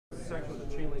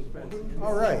chain link fence.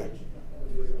 All right.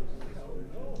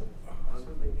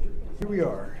 Here we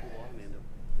are.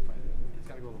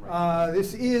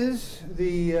 This is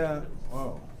the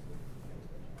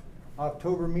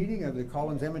October meeting of the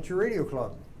Collins Amateur Radio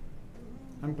Club.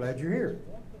 I'm glad you're here.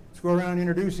 Let's go around and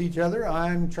introduce each other.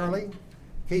 I'm Charlie,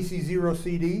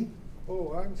 KC0CD.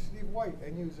 Oh, I'm Steve White,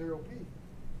 NU0P.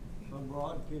 I'm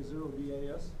Rod,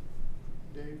 K0DAS.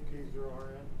 Dave,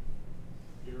 K0RN.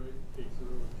 Gary,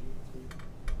 K0GT.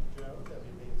 Joe,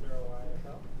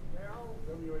 WB0IFL. Al,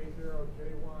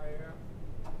 WA0JYF.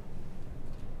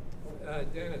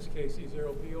 Dennis,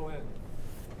 KC0PON.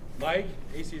 Mike,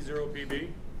 AC0PB.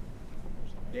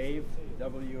 Dave,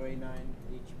 WA9HBC.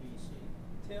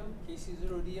 Tim,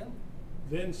 KC0DM.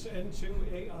 Vince,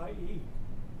 N2AIE.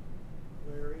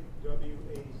 Larry,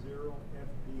 WA0FBH.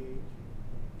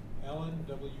 Alan,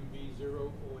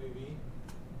 WB0OAV.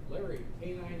 Larry,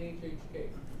 K9HHK.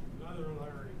 Another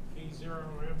Larry,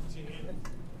 K0MTN.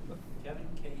 Kevin,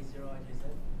 K0IJZ.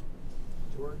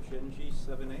 George,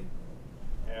 NG78.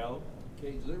 Al.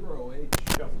 K0H.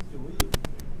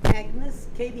 Agnes,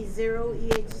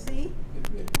 KB0EHC.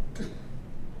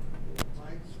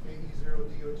 Mike,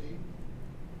 KE0DOT.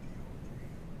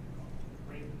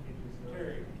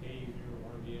 Terry,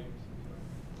 K0RDX.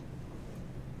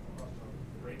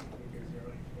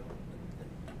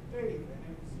 Dave,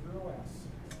 N0S.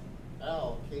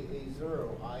 Al,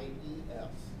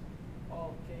 KA0IES.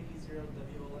 Paul,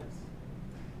 KE0WLX.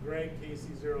 Greg,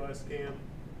 KC0SCAM.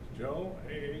 Joe,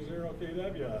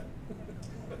 AA0KW.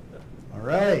 All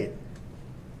right.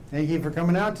 Thank you for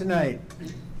coming out tonight.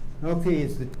 Okay,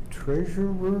 is the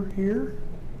treasurer here?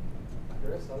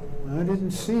 I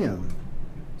didn't see him.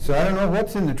 So I don't know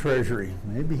what's in the treasury.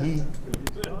 Maybe he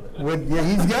would, yeah,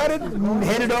 he's got it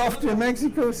headed off to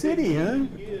Mexico City, huh?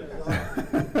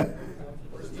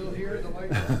 We're still here, the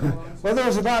lights are still on. Well, there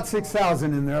was about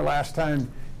 6,000 in there last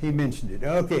time he mentioned it.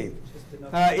 Okay.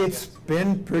 It's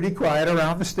been pretty quiet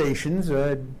around the stations.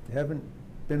 Haven't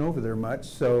been over there much.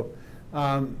 So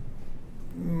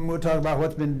we'll talk about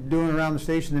what's been doing around the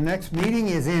station. The next meeting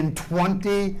is in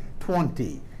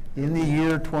 2020, in the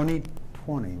year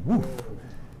 2020. Woof.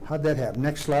 How'd that happen?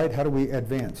 Next slide. How do we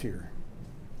advance here?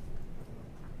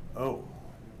 Oh,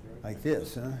 like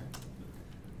this, huh?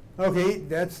 Okay,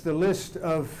 that's the list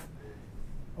of.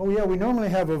 Oh yeah, we normally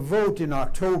have a vote in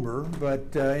October,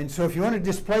 but and so if you want to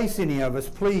displace any of us,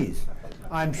 please.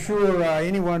 I'm sure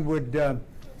anyone would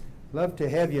love to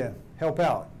have you help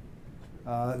out.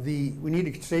 We need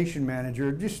a station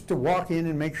manager just to walk in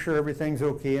and make sure everything's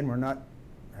okay and we're not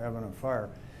having a fire.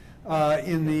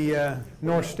 In the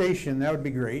North Station, that would be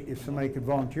great if somebody could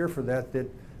volunteer for that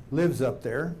lives up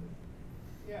there.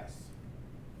 Yes.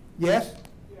 Yes?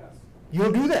 Yes.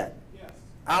 You'll do that? Yes.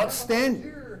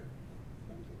 Outstanding.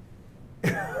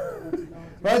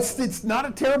 Well, it's not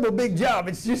a terrible big job.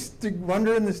 It's just to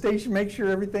wander in the station, make sure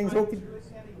everything's okay.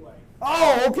 Anyway.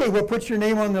 Oh, okay. Well, put your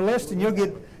name on the list and you'll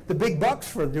get the big bucks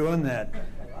for doing that.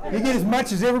 You get as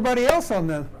much as everybody else on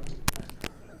the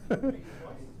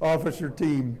officer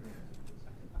team.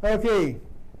 Okay.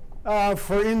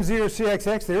 For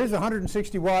M0CXX, there is a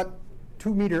 160 watt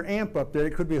 2 meter amp up there.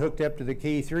 It could be hooked up to the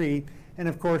K3. And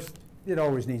of course, it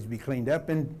always needs to be cleaned up.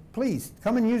 And please,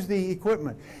 come and use the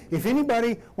equipment. If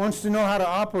anybody wants to know how to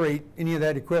operate any of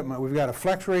that equipment, we've got a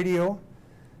Flex Radio,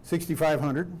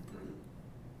 6500,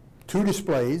 2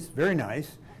 displays, very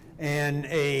nice, and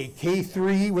a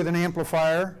K3 with an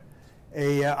amplifier,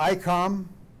 a ICOM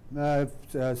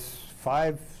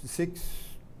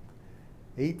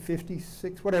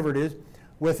 856, whatever it is,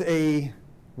 with a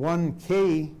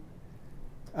 1K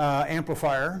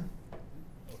amplifier.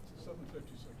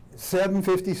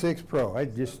 756 Pro. I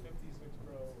just 756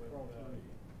 Pro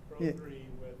with Yeah. 3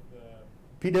 with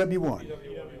PW1.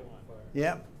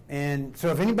 Yep. And so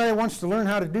if anybody wants to learn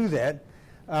how to do that,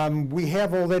 we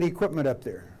have all that equipment up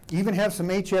there. Even have some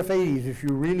HF80s if you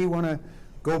really want to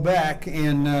go back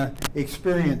and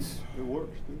experience. It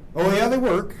works, too. Oh yeah, they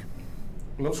work.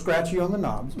 A little scratchy on the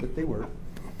knobs, but they work.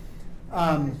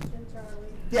 Question, Charlie.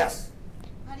 Yes.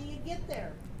 How do you get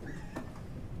there?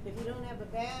 If you don't have a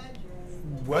badge or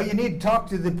anything? Well, you need to talk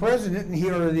to the president and he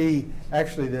or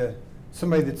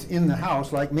somebody that's in the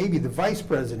house, like maybe the vice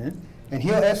president, and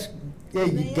he'll ask. Yeah,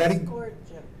 you They gotta. escort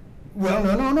you. Well,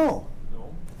 no. No.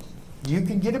 You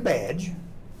can get a badge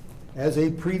as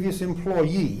a previous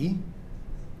employee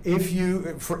if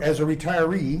you, as a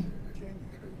retiree,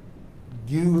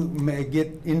 you may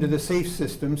get into the safe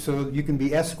system so you can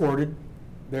be escorted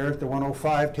there at the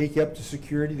 105, take you up to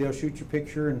security, they'll shoot your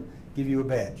picture and give you a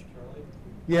badge. Charlie?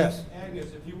 Yes. Agnes,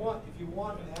 if you want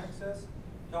an access,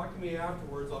 talk to me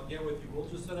afterwards. I'll get with you. We'll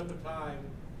just set up a time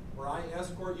where I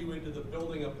escort you into the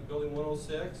building up to building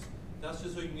 106. That's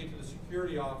just so you can get to the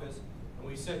security office, and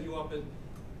we set you up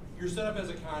you're set up as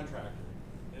a contractor.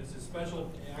 And it's a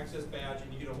special access badge,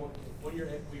 and you get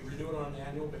we renew it on an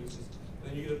annual basis.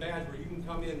 And then you get a badge where you can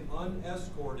come in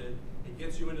unescorted. It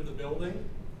gets you into the building.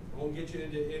 It won't get you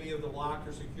into any of the locked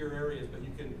or secure areas, but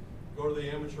you can go to the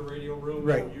amateur radio room,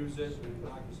 Right. and use it, and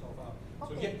knock yourself out.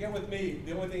 So Okay. get with me.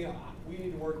 The only thing we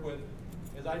need to work with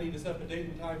is I need to set up a date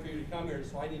and time for you to come here,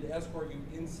 so I need to escort you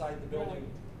inside the building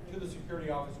to the security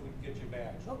office so we can get you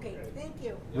badged. Okay, thank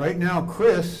you. Right now,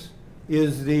 Chris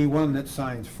is the one that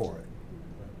signs for it.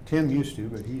 Tim used to,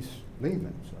 but he's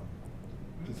leaving, so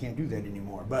he can't do that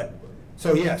anymore. But,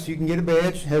 so yes, you can get a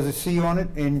badge, has a C on it,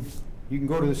 and you can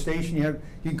go to the station. You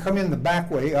can come in the back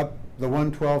way up the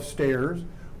 112 stairs,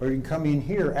 or you can come in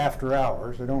here after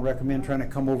hours. I don't recommend trying to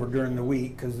come over during the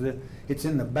week, because it's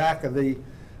in the back of the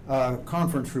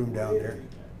conference room down there.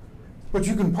 But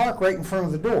you can park right in front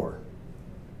of the door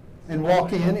and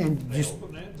walk in and just,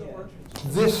 Open that door.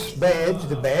 this badge,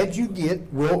 the badge you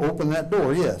get will open that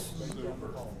door, yes.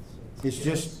 It's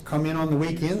just come in on the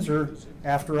weekends or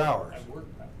after hours.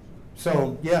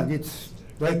 So, yeah, it's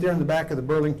right there in the back of the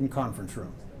Burlington Conference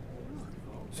Room.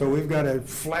 So we've got a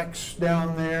Flex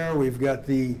down there, we've got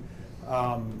the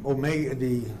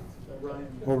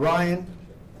Orion.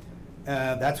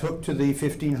 That's hooked to the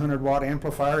 1500 watt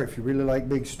amplifier if you really like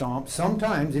big stomp.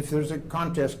 Sometimes, if there's a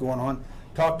contest going on,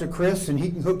 talk to Chris and he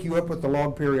can hook you up with the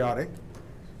log periodic.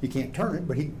 You can't turn it,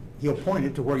 but he'll point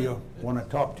it to where you want to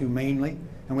talk to mainly.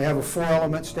 And we have a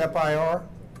 4-element step IR.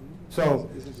 So,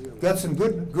 got some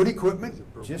good equipment.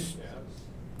 Just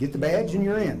get the badge and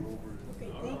you're in. Okay,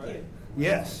 thank you.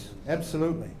 Yes,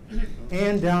 absolutely.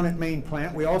 And down at Main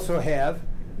Plant, we also have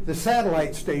the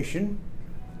satellite station,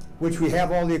 which we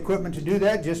have all the equipment to do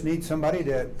that. Just need somebody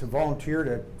to volunteer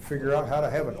to figure out how to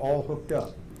have it all hooked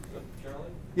up. Charlie?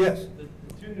 Yes. The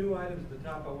two new items at the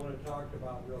top I want to talk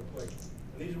about real quick.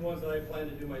 And these are ones that I plan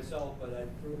to do myself, but I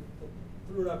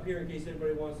threw it up here in case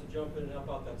anybody wants to jump in and help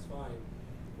out, that's fine.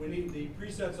 We need the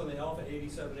presets on the Alpha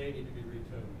 87A need to be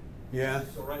retuned. Yeah.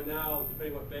 So right now,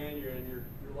 depending what band you're in, you're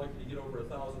likely to get over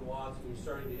 1,000 watts and you're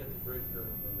starting to hit the grid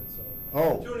current limit. So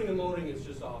Oh. tuning and loading is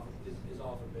just off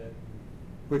a bit.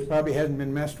 Which probably hadn't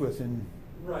been messed with in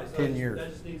Right, so 10 years.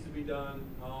 that just needs to be done.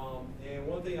 And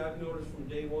one thing I've noticed from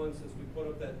day one since we put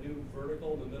up that new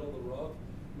vertical in the middle of the roof,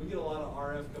 we get a lot of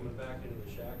RF coming back into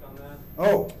the shack on that.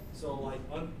 Oh, So like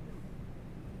one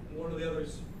of the other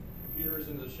computers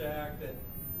in the shack that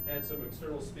had some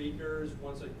external speakers,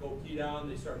 once they go key down,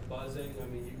 they start buzzing. I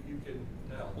mean, you can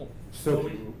tell. so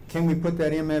can we put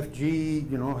that MFG,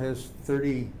 has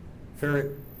 30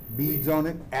 ferrite beads on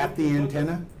it at the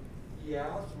antenna? Yeah,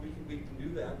 so we can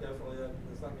do that, definitely.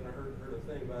 That's not gonna hurt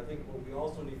a thing, but I think what we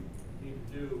also need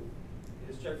to do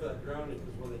is check for that grounding,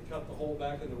 because when they cut the hole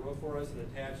back in the roof for us and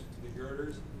attached it to the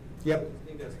girders, Yep. I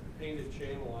think that's painted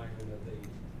channel iron that they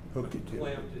Hooked it to.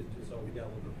 clamped it to, so we got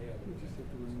a little bit heavy.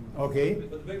 Okay.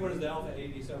 But the big one is the Alpha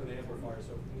 87 amplifier,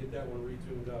 so we can get that one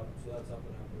retuned up, so that's up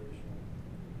and operational.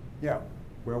 Yeah,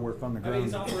 we'll work on the I mean,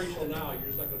 it's ground. operational now, you're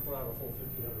just not gonna put out a full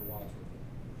 1,500 watts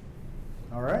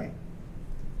with it. All right.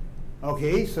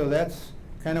 Okay, so that's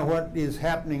kind of what is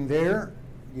happening there.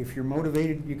 If you're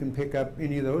motivated, you can pick up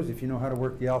any of those if you know how to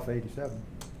work the Alpha 87.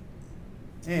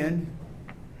 And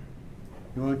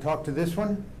you want to talk to this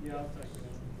one? Yeah, I'll take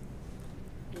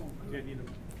it.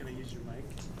 Can I use your mic?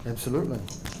 Absolutely.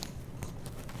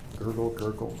 Gurgle,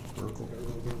 gurgle, gurgle.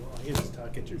 I can just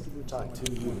talk to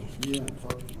you. Yeah,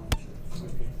 talk to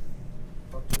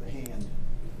Talk to the hand.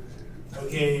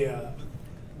 Okay,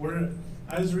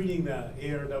 I was reading the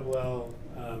ARLL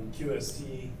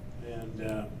QST,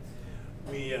 and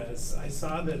I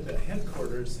saw that the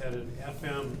headquarters had an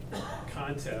FM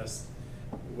contest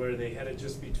where they had it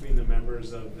just between the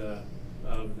members of the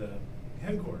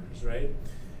headquarters, right?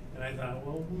 And I thought,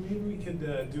 well, maybe we could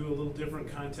do a little different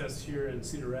contest here in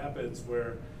Cedar Rapids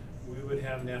where we would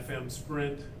have an FM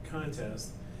sprint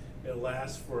contest. It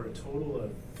lasts for a total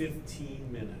of 15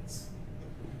 minutes.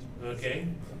 Okay?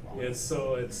 It's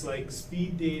like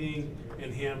speed dating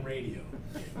and ham radio.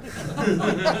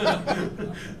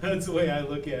 That's the way I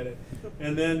look at it.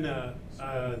 And then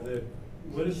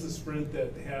what is the sprint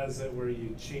that has it where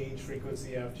you change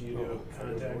frequency after you do a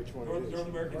contact? North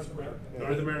American Sprint.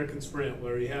 North American Sprint,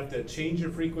 where you have to change your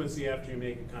frequency after you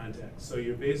make a contact. So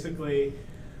you're basically,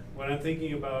 what I'm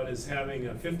thinking about is having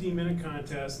a 15-minute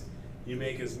contest. You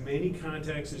make as many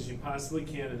contacts as you possibly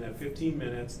can in that 15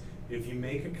 minutes. If you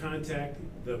make a contact,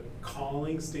 the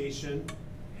calling station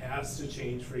has to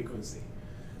change frequency.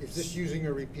 Is this using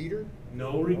a repeater?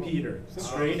 No repeater,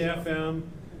 straight FM.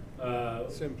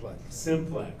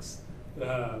 Simplex.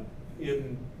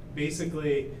 In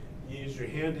basically, you use your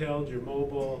handheld, your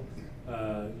mobile,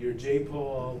 your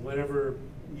J-pole, whatever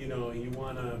you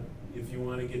wanna. If you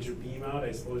wanna get your beam out,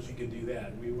 I suppose you could do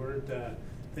that. We weren't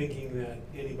thinking that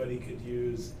anybody could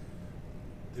use.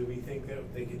 Do we think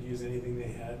that they could use anything they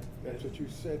had? That's what you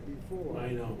said before.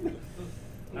 I know.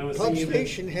 I was Club thinking that-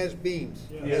 Station has beams.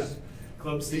 Yeah,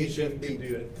 Club Station Beams. can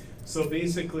do it. So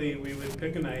basically, we would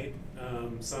pick a night, I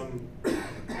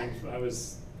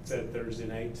was said Thursday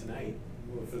night tonight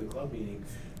for the club meeting.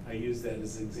 I used that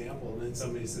as an example, and then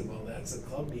somebody said, well, that's a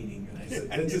club meeting. And I said,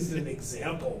 that's just an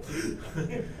example.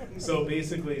 So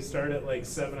basically, start at like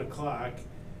 7 o'clock,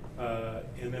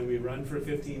 and then we run for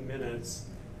 15 minutes.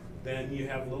 Then you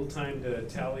have a little time to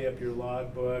tally up your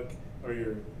log book or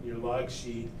your log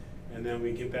sheet, and then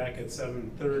we get back at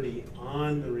 7:30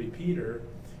 on the repeater,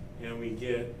 and we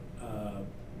get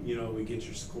we get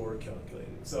your score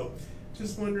calculated. So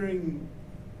just wondering,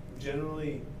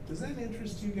 generally, does that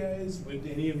interest you guys? Would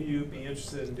any of you be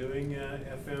interested in doing a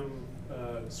FM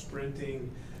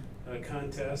sprinting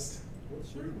contest?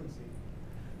 What's frequency?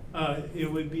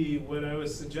 It would be, what I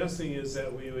was suggesting is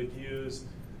that we would use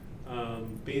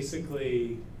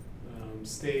basically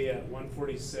stay at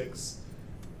 146,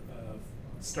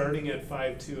 starting at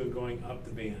 5.2 and going up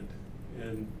the band,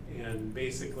 and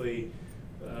basically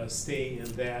stay in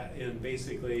that, and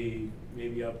basically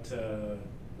maybe up to,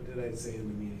 what did I say in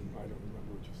the meeting? I don't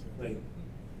remember what you said. Like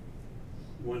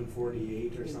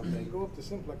 148 or something. Go up the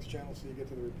simplex channel so you get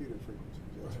to the repeater frequency.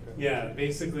 That's okay. Yeah,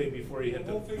 basically before you hit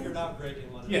the. We'll figure it out, Greg,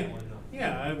 and let Yeah, everyone know.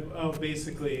 yeah. I'll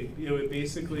basically, it would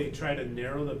basically try to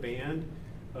narrow the band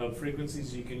of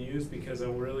frequencies you can use, because I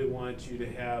really want you to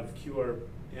have QRM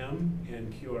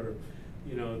and QR,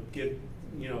 get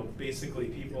basically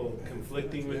people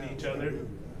conflicting with each other.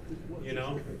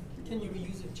 Can you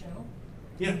reuse a channel?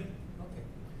 Yeah. Okay.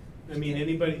 I mean,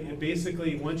 anybody,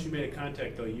 basically, once you made a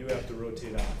contact, though, you have to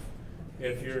rotate off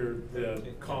if you're the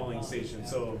calling station.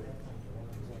 So,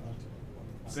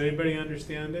 does anybody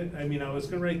understand it? I mean, I was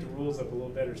gonna write the rules up a little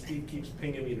better. Steve keeps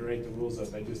pinging me to write the rules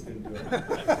up. I just didn't do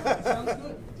it. Sounds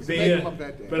good. Make them up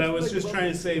that day. But I was just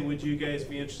trying to say, would you guys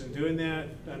be interested in doing that?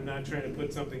 I'm not trying to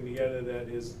put something together that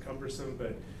is cumbersome,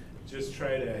 but just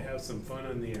try to have some fun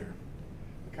on the air.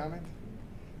 A comment?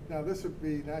 Now, this would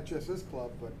be not just this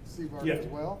club, but Seabark Yeah. as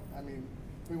well. I mean,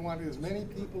 we want as many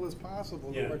people as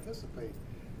possible Yeah. to participate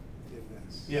in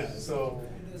this. Yeah, so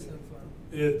It is fun.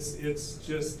 it's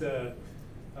just,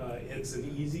 it's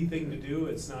an easy thing to do.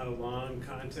 It's not a long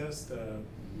contest.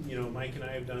 Mike and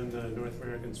I have done the North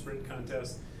American Sprint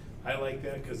Contest. I like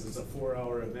that because it's a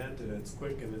 4-hour event and it's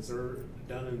quick and it's done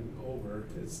and over.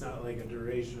 It's not like a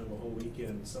duration of a whole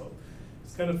weekend. So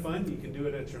it's kind of fun. You can do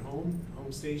it at your home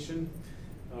station,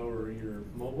 or your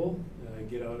mobile.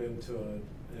 Get out into an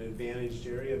advantaged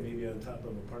area, maybe on top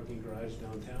of a parking garage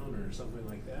downtown or something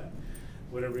like that.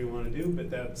 Whatever you want to do, but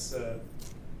that's, if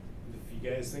you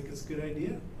guys think it's a good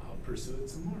idea, I'll pursue it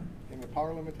some more. And the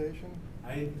power limitation?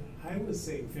 I was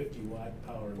saying 50-watt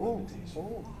power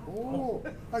limitation.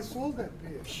 I sold that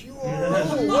bitch.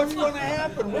 Oh, what's gonna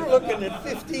happen? We're looking at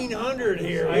 1,500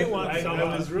 here. We want some. I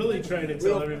was really trying to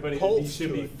tell real everybody that pulse these should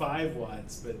to be it. 5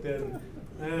 watts, but then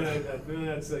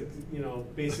that's like,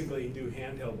 basically do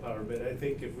handheld power. But I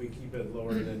think if we keep it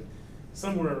lower than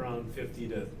somewhere around 50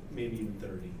 to maybe even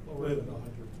 30. Lower than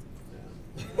 100.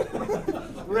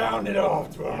 Round it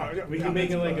off. We can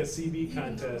make it like a CB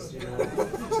contest,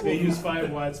 They use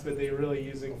 5 watts, but they're really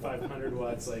using 500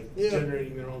 watts, like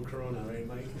generating their own Corona, right,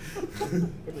 Mike?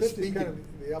 But 50 is kind of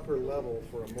the upper level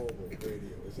for a mobile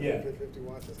radio, isn't Yeah. it? 50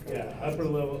 watts is kind Yeah, of. upper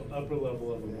level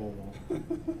of a mobile.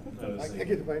 I was I thinking.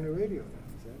 get to buy a new radio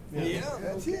now. Yeah.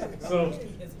 That's it. So,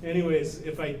 anyways,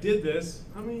 if I did this,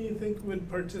 how many of you think would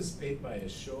participate by a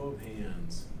show of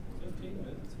hands? 15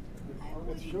 minutes.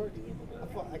 It's short.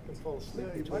 I can fall asleep.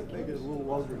 You might make it a little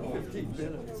longer than 15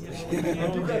 minutes.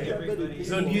 Okay.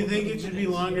 So do you think it should be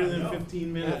longer than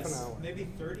 15 minutes? Half an hour. Maybe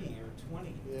 30 or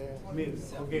 20. Yeah. I mean,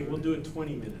 okay, we'll do it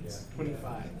 20 minutes,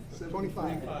 25. 25.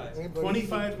 25.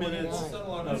 25 minutes.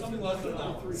 Something less than an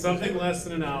hour. Something less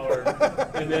than an hour,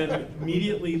 and then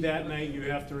immediately that night you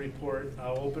have to report.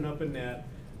 I'll open up a net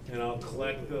and I'll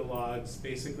collect the logs.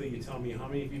 Basically, you tell me how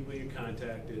many people you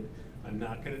contacted. I'm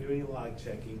not gonna do any log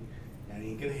checking. That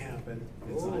ain't gonna happen.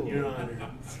 It's on your honor.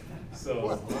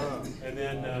 So, and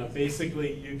then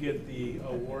basically you get the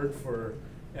award for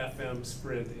FM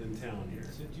Sprint in town here.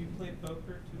 So do you play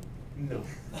poker too? No.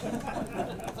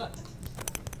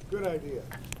 Good idea.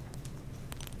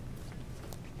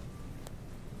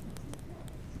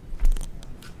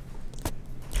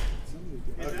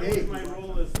 And that was my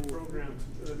role as the program,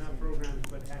 not programs,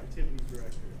 but activity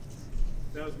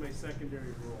my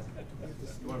secondary rule.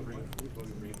 You want to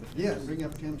bring? Yeah, bring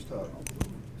up Tim's talk.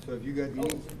 So have you got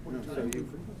these? No, so you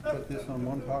put this on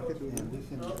one pocket and this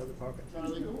in the other pocket?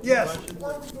 Yes.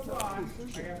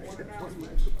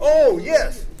 Oh,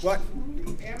 yes. What?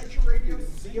 The Amateur Radio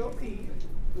COP,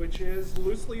 which is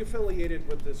loosely affiliated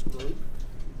with this group,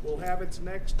 will have its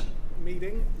next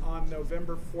meeting on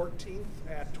November 14th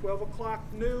at 12 o'clock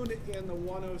noon in the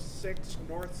 106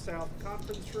 North-South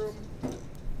Conference Room.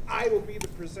 I will be the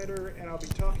presenter, and I'll be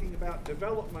talking about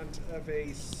development of a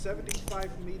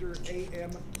 75-meter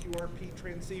AM QRP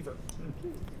transceiver.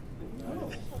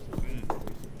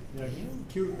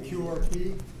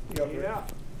 QRP? Yeah.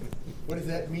 What does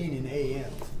that mean in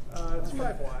AM? It's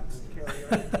 5 watts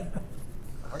carrier.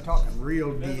 We're talking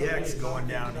real DX going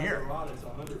down here. It's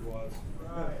 100 watts.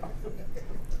 Right.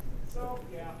 So,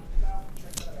 yeah,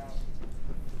 check that out.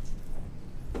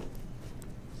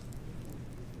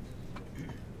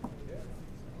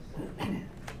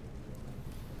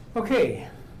 Okay,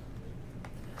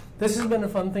 this has been a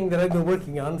fun thing that I've been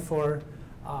working on for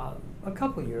a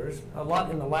couple years, a lot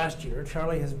in the last year.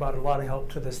 Charlie has brought a lot of help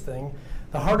to this thing.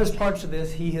 The hardest parts of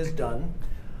this he has done.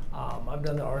 I've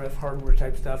done the RF hardware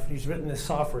type stuff. He's written this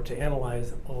software to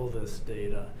analyze all this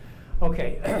data.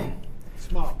 Okay.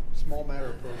 SMOP, small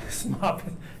matter program.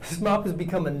 SMOP has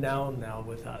become a noun now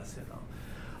with us, you know.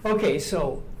 Okay,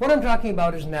 so what I'm talking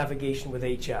about is navigation with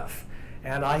HF.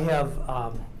 And I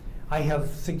have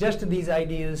suggested these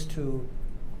ideas to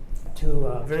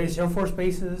various Air Force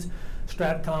bases,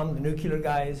 Stratcom, the nuclear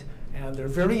guys, and they're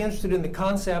very interested in the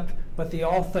concept, but they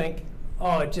all think,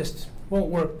 oh, it just won't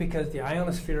work because the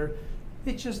ionosphere,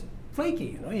 it's just flaky.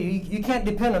 You know, you can't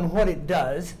depend on what it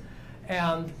does.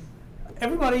 And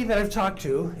everybody that I've talked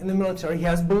to in the military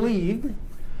has believed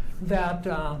that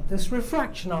this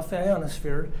refraction off the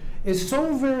ionosphere is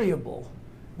so variable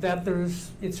that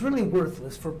it's really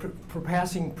worthless for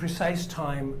passing precise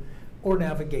time or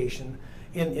navigation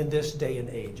in this day and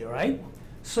age, all right?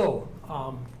 So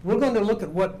we're going to look at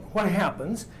what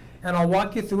happens, and I'll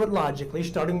walk you through it logically,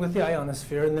 starting with the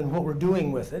ionosphere and then what we're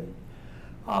doing with it.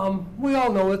 We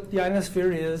all know what the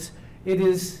ionosphere is. It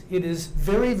is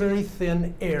very, very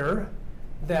thin air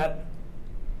that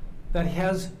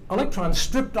has electrons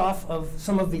stripped off of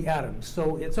some of the atoms.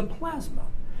 So it's a plasma,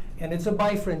 and it's a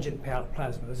bifringent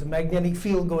plasma. There's a magnetic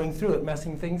field going through it,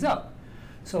 messing things up.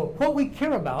 So what we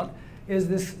care about is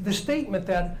the statement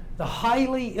that the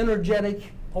highly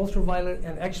energetic ultraviolet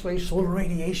and X-ray solar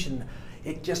radiation,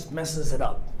 it just messes it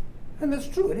up. And that's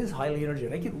true, it is highly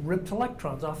energetic. It rips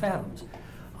electrons off atoms.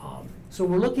 So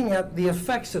we're looking at the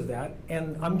effects of that,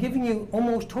 and I'm giving you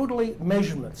almost totally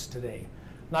measurements today.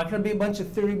 Not going to be a bunch of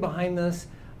theory behind this.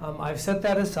 I've set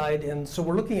that aside, and so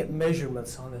we're looking at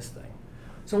measurements on this thing.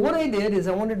 So what I did is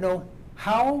I wanted to know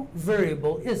how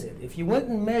variable is it? If you went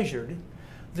and measured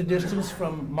the distance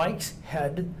from Mike's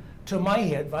head to my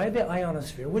head via the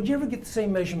ionosphere, would you ever get the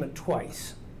same measurement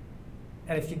twice?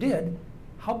 And if you did,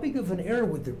 how big of an error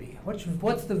would there be?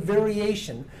 What's the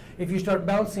variation if you start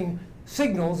bouncing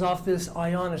signals off this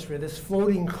ionosphere, this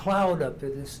floating cloud up there,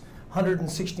 this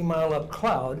 160-mile up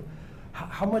cloud?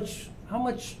 How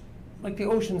much like the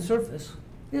ocean surface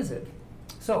is it?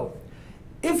 So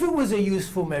if it was a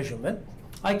useful measurement,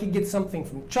 I could get something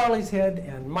from Charlie's head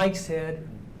and Mike's head,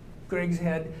 and Greg's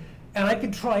head, and I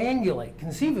could triangulate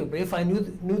conceivably if I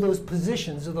knew those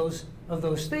positions of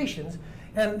those stations,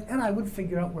 and I would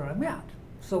figure out where I'm at.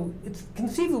 So it's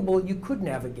conceivable you could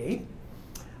navigate.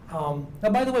 Now,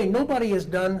 by the way, nobody has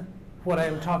done what I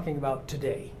am talking about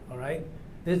today, all right?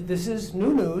 This is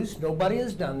new news. Nobody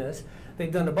has done this.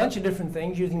 They've done a bunch of different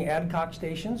things using Adcock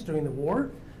stations during the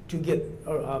war to get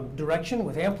direction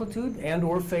with amplitude and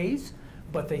or phase,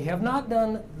 but they have not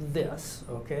done this,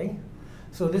 okay?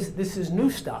 So this is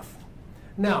new stuff.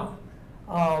 Now,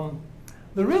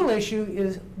 the real issue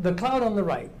is the cloud on the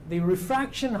right. The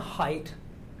refraction height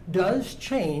does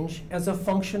change as a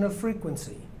function of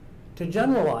frequency. To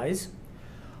generalize,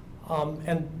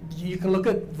 and you can look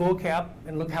at vocab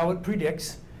and look how it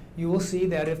predicts, you will see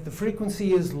that if the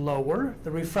frequency is lower,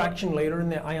 the refraction later in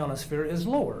the ionosphere is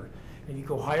lower. And you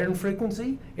go higher in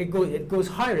frequency, it goes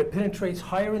higher, it penetrates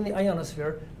higher in the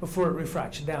ionosphere before it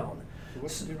refracts down. So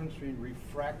what's the difference between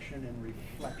refraction and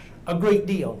reflection? A great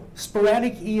deal.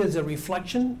 Sporadic E is a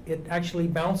reflection. It actually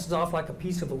bounces off like a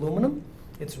piece of aluminum.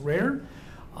 It's rare.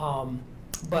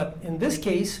 But in this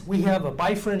case, we have a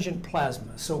bifringent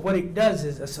plasma. So what it does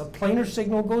is a planar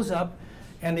signal goes up,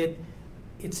 and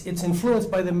it's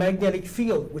influenced by the magnetic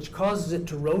field, which causes it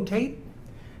to rotate,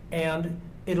 and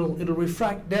it'll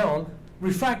refract down.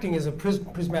 Refracting is a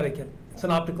prismatic, it's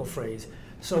an optical phrase.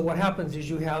 So what happens is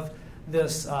you have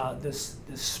this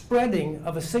spreading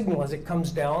of a signal as it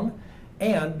comes down,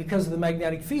 and because of the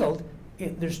magnetic field,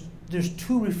 there's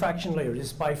two refraction layers.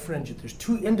 It's bifringent. There's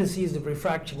two indices of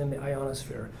refraction in the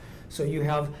ionosphere. So you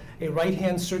have a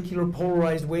right-hand circular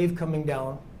polarized wave coming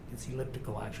down. It's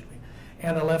elliptical, actually.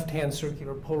 And a left-hand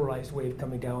circular polarized wave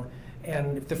coming down.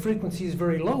 And if the frequency is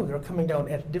very low, they're coming down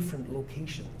at different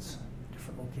locations.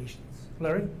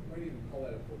 Larry? Why do you even call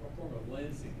that a form of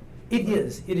lensing? It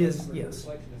is, yes.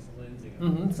 Reflection is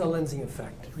lensing. It's a lensing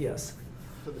effect, yes.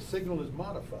 So the signal is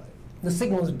modified. The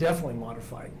signal is definitely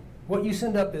modified. What you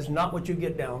send up is not what you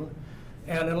get down.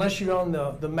 And unless you're on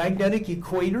the magnetic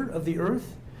equator of the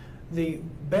Earth, the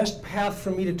best path for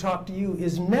me to talk to you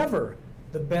is never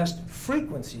the best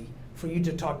frequency for you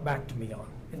to talk back to me on.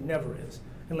 It never is,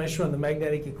 unless you're on the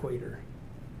magnetic equator.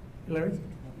 Larry?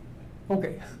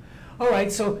 Okay. All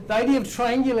right, so the idea of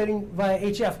triangulating via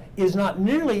HF is not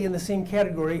nearly in the same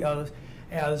category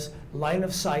as line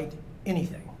of sight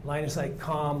anything. Line of sight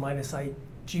comm, line of sight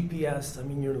GPS, I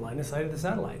mean, you're line of sight of the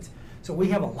satellites. So we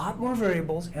have a lot more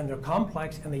variables, and they're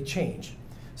complex, and they change.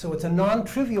 So it's a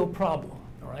non-trivial problem,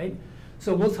 all right?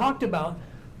 So we'll talk about,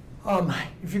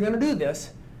 if you're going to do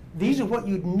this, these are what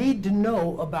you'd need to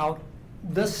know about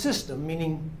the system,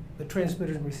 meaning the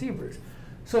transmitters and receivers.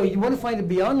 So you want to find a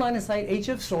beyond line of sight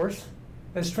HF source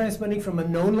that's transmitting from a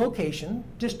known location,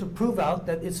 just to prove out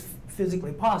that it's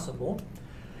physically possible.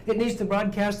 It needs to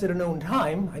broadcast at a known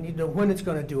time. I need to know when it's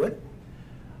going to do it.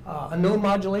 A known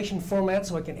modulation format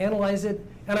so I can analyze it.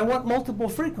 And I want multiple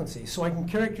frequencies so I can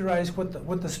characterize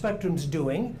what the spectrum's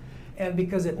doing. And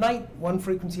because at night, one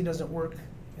frequency doesn't work,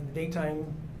 in the daytime,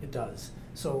 it does.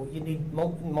 So you need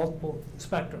multiple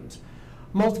spectrums.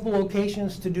 Multiple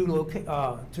locations to do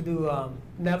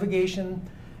navigation.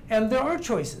 And there are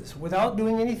choices. Without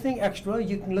doing anything extra,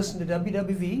 you can listen to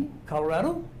WWV,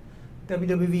 Colorado,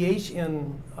 WWVH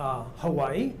in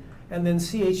Hawaii, and then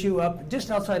CHU up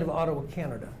just outside of Ottawa,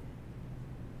 Canada.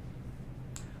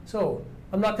 So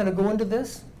I'm not going to go into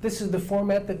this. This is the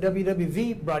format that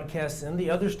WWV broadcasts in. The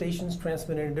other stations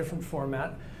transmit in a different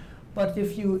format. But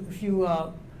if you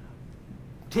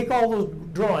take all those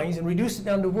drawings and reduce it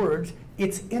down to words,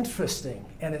 it's interesting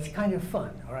and it's kind of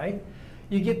fun, all right?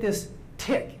 You get this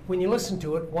tick when you listen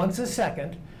to it once a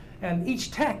second, and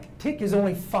each tick is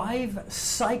only 5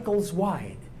 cycles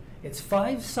wide. It's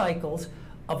 5 cycles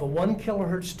of a 1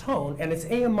 kilohertz tone, and it's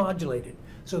AM modulated.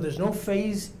 So there's no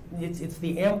phase, it's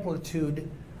the amplitude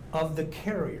of the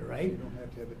carrier, right? You don't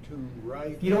have to have it tuned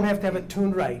right. You don't have to have it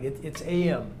tuned right, it's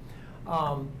AM.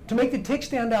 To make the tick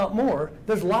stand out more,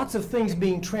 there's lots of things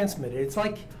being transmitted. It's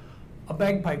like a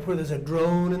bagpipe where there's a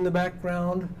drone in the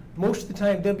background. Most of the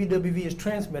time WWV is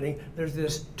transmitting, there's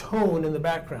this tone in the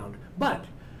background. But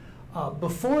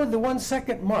before the 1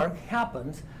 second mark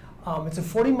happens, it's a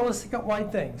 40 millisecond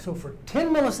wide thing. So for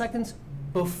 10 milliseconds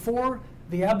before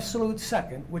the absolute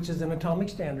second, which is an atomic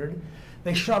standard,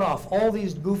 they shut off all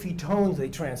these goofy tones they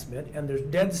transmit, and there's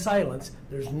dead silence.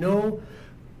 There's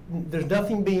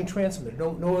nothing being transmitted,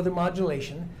 no other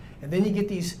modulation. And then you get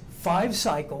these 5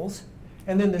 cycles,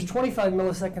 and then there's 25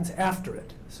 milliseconds after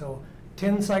it. So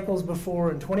 10 cycles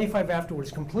before and 25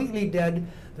 afterwards, completely dead.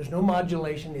 There's no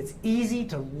modulation. It's easy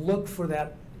to look for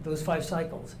those 5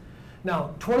 cycles.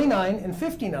 Now, 29 and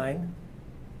 59,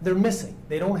 they're missing.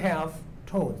 They don't have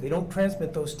tones. They don't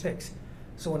transmit those ticks.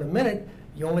 So in a minute,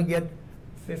 you only get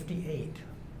 58.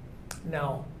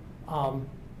 Now,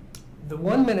 the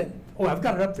 1 minute, oh, I've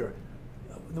got it up there.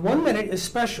 The 1 minute is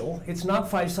special. It's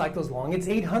not 5 cycles long. It's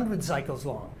 800 cycles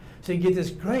long. So you get this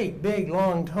great, big,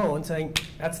 long tone saying,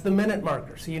 that's the minute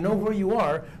marker. So you know where you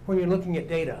are when you're looking at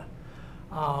data.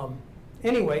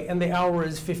 Anyway, and the hour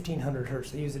is 1500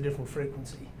 hertz. They use a different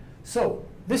frequency. So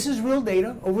this is real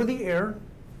data over the air.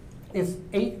 It's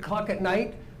 8 o'clock at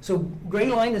night. So gray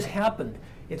line has happened.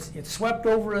 It's swept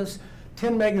over us.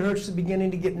 10 megahertz is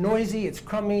beginning to get noisy. It's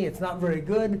crummy. It's not very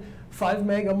good. 5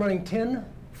 meg, I'm running 10,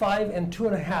 5, and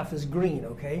 2.5 is green,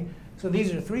 okay? So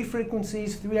these are 3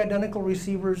 frequencies, 3 identical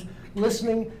receivers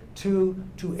listening to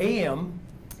AM.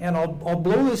 And I'll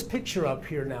blow this picture up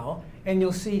here now, and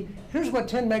you'll see, here's what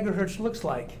 10 megahertz looks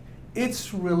like.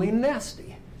 It's really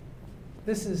nasty.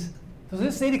 This is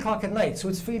 8 o'clock at night, so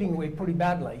it's fading away pretty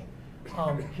badly.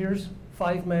 Here's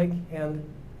 5 meg, and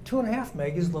 2.5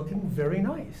 meg is looking very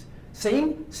nice.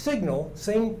 Same signal,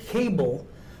 same cable.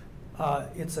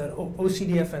 It's an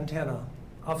OCDF antenna,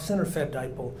 off-center fed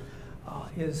dipole,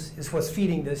 is what's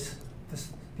feeding these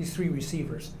 3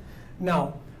 receivers.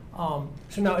 Now,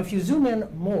 so now if you zoom in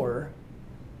more,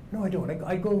 no, I don't.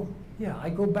 I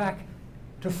go back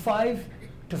to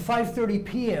 5:30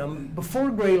 p.m. before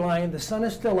gray line. The sun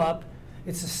is still up.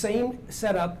 It's the same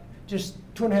setup, just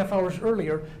 2.5 hours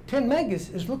earlier. 10 meg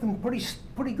is looking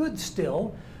pretty good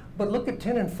still, but look at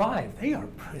 10 and 5. They are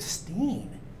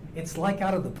pristine. It's like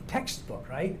out of the textbook,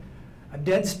 right? A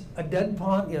dead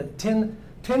pond,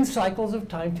 10 cycles of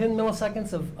time, 10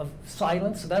 milliseconds of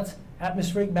silence, so that's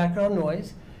atmospheric background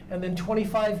noise, and then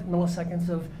 25 milliseconds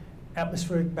of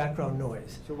atmospheric background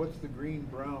noise. So what's the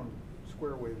green-brown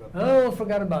square wave up there? Oh,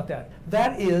 forgot about that.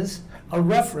 That is a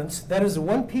reference. That is the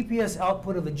 1 PPS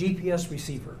output of a GPS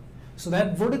receiver. So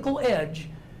that vertical edge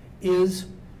is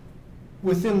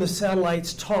within the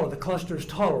satellite's the cluster's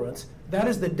tolerance. That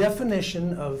is the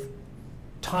definition of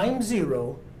time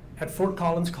 0 at Fort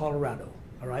Collins, Colorado.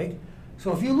 All right.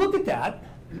 So if you look at that,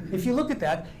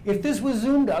 if this was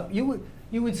zoomed up, you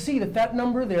would see that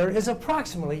number there is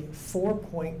approximately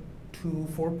 4.2,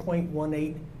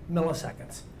 4.18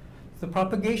 milliseconds. The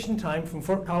propagation time from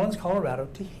Fort Collins, Colorado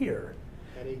to here.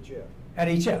 At HF. At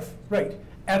HF, right.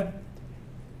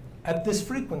 At this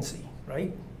frequency,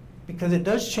 right? Because it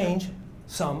does change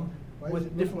some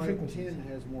with different frequencies. 10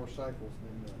 has more cycles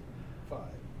than the 5?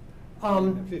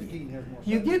 And the 15 has more cycles.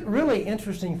 You get really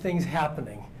interesting things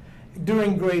happening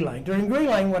during gray line. During gray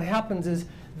line, what happens is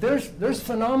there's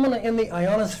phenomena in the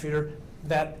ionosphere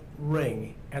that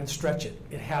ring and stretch it.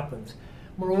 It happens.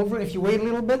 Moreover, if you wait a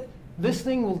little bit, this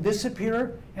thing will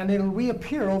disappear and it'll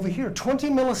reappear over here 20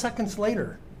 milliseconds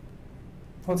later.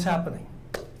 What's happening?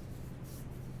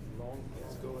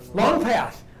 Long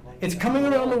path. It's coming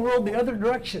around the world the other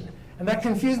direction. And that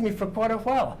confused me for quite a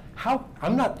while.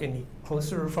 I'm not any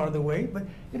closer or farther away, but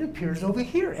it appears over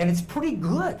here. And it's pretty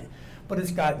good. But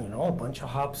it's got, a bunch of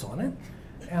hops on it.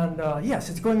 And yes,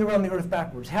 it's going around the Earth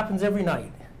backwards. Happens every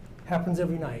night. Happens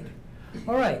every night.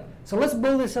 All right, so let's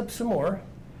blow this up some more.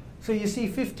 So you see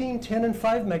 15, 10, and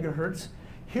 5 megahertz.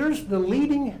 Here's the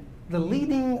leading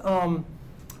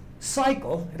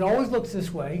cycle. It always looks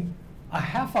this way. A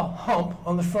half a hump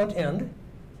on the front end.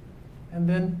 And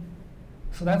then,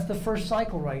 so that's the first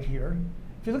cycle right here.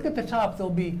 If you look at the top,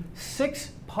 there'll be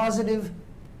 6 positive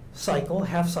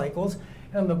half cycles.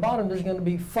 And on the bottom, there's going to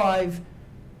be 5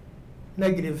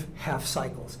 negative half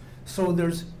cycles. So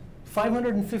there's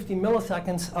 550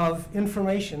 milliseconds of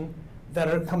information that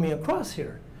are coming across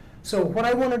here. So what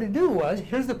I wanted to do was,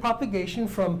 here's the propagation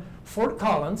from Fort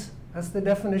Collins. That's the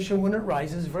definition when it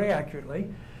rises very accurately.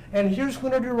 And here's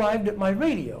when it arrived at my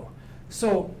radio.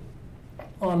 So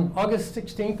on August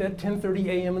 16th at 10:30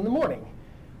 a.m. in the morning.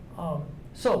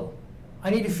 So I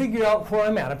need to figure out where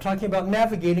I'm at. I'm talking about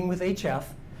navigating with HF.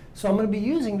 So I'm going to be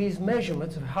using these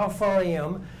measurements of how far I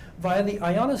am via the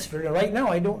ionosphere. Now, right now,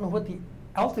 I don't know what the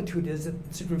altitude is that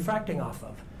it's refracting off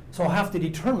of. So I'll have to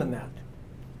determine that.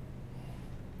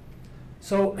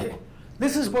 So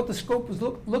this is what the scope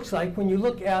looks like when you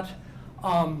look at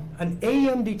an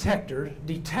AM detector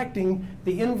detecting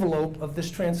the envelope of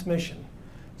this transmission.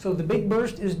 So the big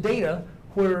burst is data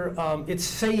where it's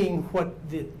saying what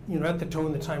at the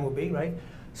tone the time will be, right?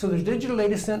 So there's digital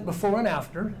data sent before and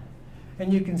after,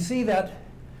 and you can see that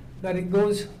it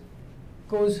goes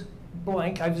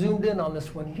blank. I've zoomed in on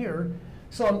this one here.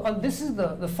 So this is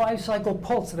the 5-cycle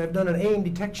pulse that I've done an AM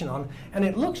detection on, and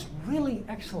it looks really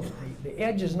excellent. The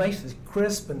edge is nice, it's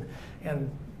crisp,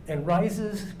 and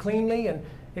rises cleanly, and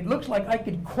it looks like I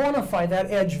could quantify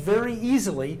that edge very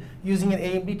easily using an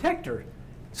AM detector.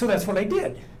 So that's what I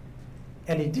did,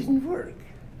 and it didn't work.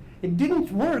 It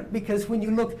didn't work because when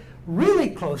you look really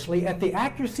closely at the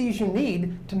accuracies you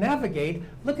need to navigate,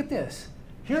 look at this.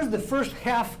 Here's the first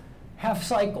half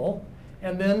cycle,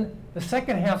 and then the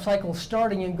second half cycle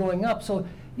starting and going up. So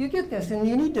you get this, and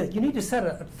you need to set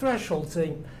a threshold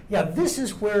saying, yeah, this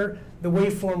is where the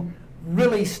waveform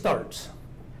really starts.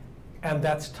 And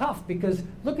that's tough because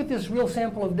look at this real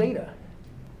sample of data.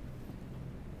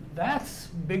 That's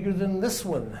bigger than this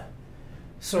one.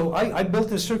 So I built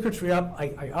this circuitry up,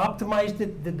 I optimized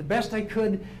it, did the best I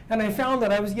could, and I found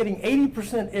that I was getting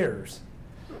 80% errors.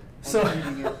 So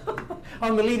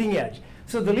on the leading edge.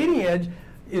 So the leading edge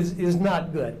is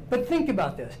not good. But think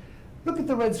about this. Look at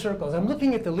the red circles. I'm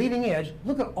looking at the leading edge.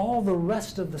 Look at all the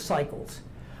rest of the cycles.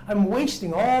 I'm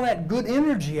wasting all that good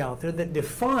energy out there that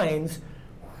defines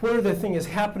where the thing is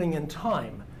happening in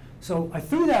time. So I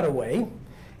threw that away,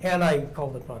 and I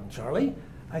called upon Charlie.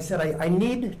 I said, I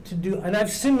need to do, and I've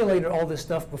simulated all this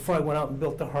stuff before I went out and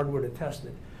built the hardware to test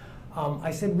it. I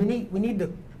said, we need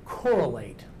to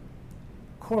correlate.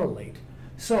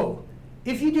 So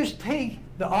if you just take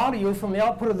the audio from the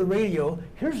output of the radio,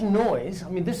 here's noise. I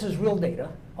mean, this is real data.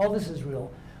 All this is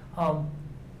real.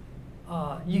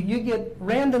 You get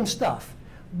random stuff.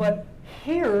 But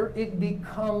here it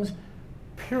becomes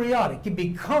periodic. It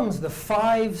becomes the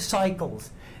 5 cycles.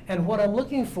 And what I'm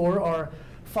looking for are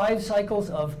 5 cycles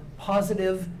of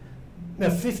positive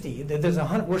 50. There's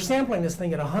we're sampling this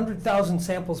thing at 100,000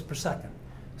 samples per second.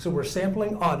 So we're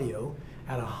sampling audio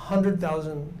at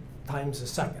 100,000 times a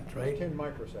second, right? 10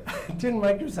 microseconds. 10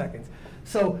 microseconds.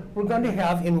 So we're going to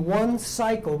have, in one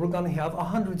cycle, we're going to have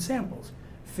 100 samples.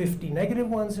 50 negative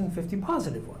ones and 50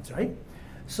 positive ones, right?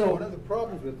 So one of the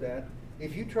problems with that,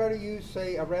 if you try to use,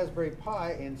 say, a Raspberry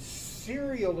Pi and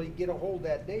serially get a hold of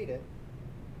that data,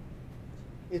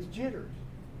 it's jitters.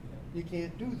 You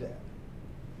can't do that.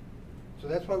 So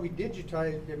that's why we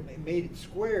digitized and made it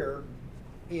square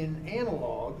in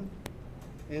analog,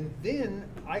 and then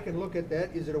I can look at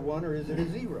that, is it a 1 or is it a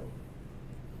 0?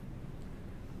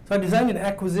 So I designed an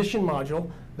acquisition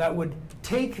module that would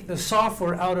take the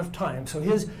software out of time. So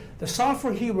the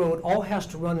software he wrote all has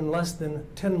to run in less than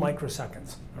 10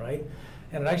 microseconds, all right?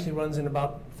 And it actually runs in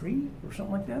about 3 or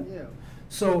something like that. Yeah.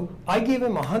 So I gave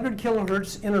him 100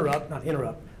 kilohertz not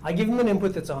interrupt. I give him an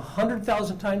input that's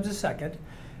 100,000 times a second,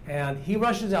 and he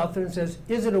rushes out there and says,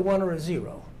 is it a 1 or a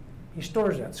 0? He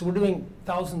stores that. So we're doing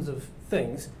thousands of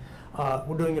things.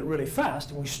 We're doing it really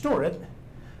fast, and we store it.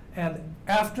 And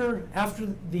after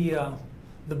the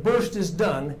burst is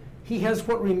done, he has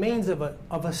what remains of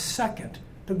a second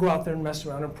to go out there and mess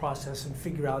around and process and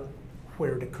figure out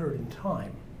where it occurred in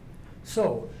time.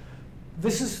 So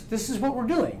this is what we're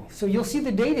doing. So you'll see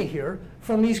the data here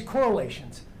from these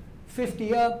correlations.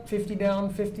 50 up, 50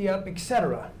 down, 50 up,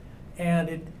 etc.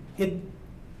 And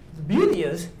the beauty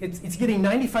is it's getting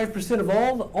 95% of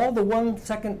all the 1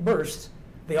 second bursts.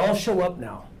 They all show up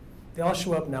now. They all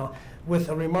show up now with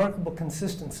a remarkable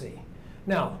consistency.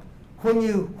 Now, when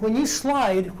you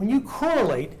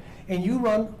correlate and you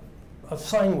run a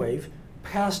sine wave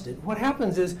past it, what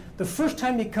happens is the first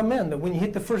time you come in, that when you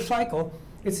hit the first cycle,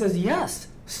 it says, yes,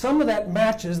 some of that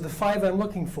matches the 5 I'm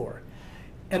looking for.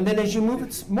 And then as you move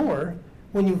it more,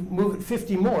 when you move it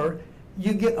 50 more,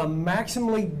 you get a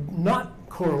maximally not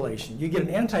correlation. You get an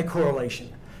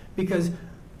anti-correlation because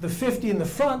the 50 in the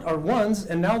front are 1s,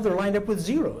 and now they're lined up with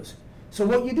 0s. So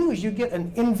what you do is you get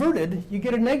an inverted, you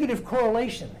get a negative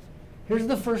correlation. Here's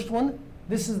the first one.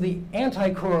 This is the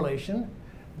anti-correlation.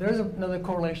 There's another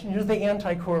correlation. Here's the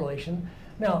anti-correlation.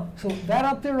 Now, so that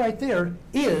up there right there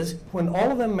is when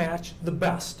all of them match the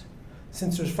best.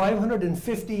 Since there's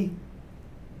 550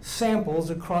 samples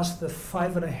across the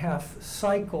 5.5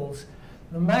 cycles,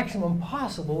 the maximum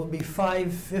possible would be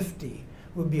 550.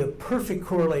 Would be a perfect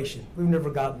correlation. We've never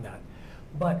gotten that.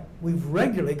 But we've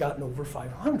regularly gotten over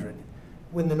 500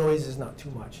 when the noise is not too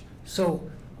much. So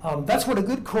that's what a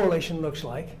good correlation looks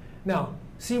like. Now,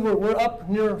 see, we're up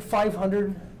near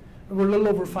 500. We're a little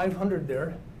over 500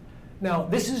 there. Now,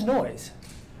 this is noise.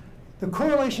 The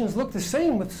correlations look the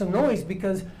same with some noise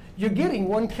because you're getting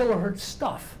 1 kilohertz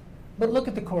stuff. But look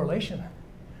at the correlation.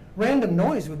 Random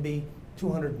noise would be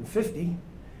 250.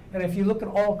 And if you look at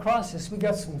all across this, we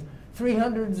got some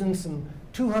 300s and some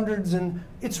 200s, and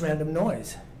it's random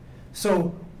noise.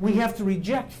 So we have to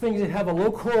reject things that have a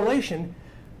low correlation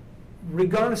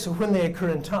regardless of when they occur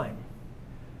in time.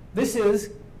 This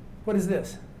is, what is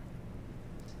this?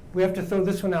 We have to throw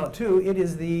this one out too. It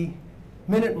is the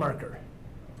minute marker.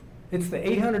 It's the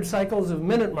 800 cycles of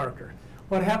minute marker.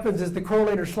 What happens is the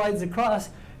correlator slides across,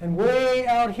 and way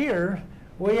out here,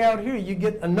 you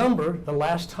get a number the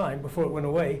last time before it went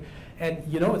away. And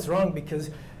you know it's wrong because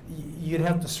you'd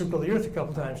have to circle the earth a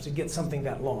couple times to get something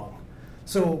that long.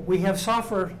 So we have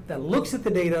software that looks at the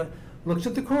data, looks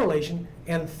at the correlation,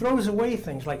 and throws away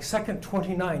things like second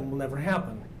 29 will never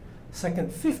happen.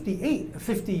 Second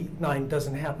 59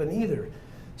 doesn't happen either.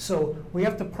 So we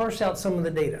have to parse out some of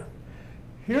the data.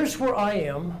 Here's where I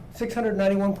am,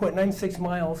 691.96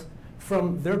 miles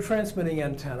from their transmitting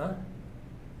antenna.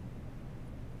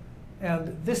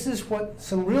 And this is what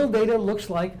some real data looks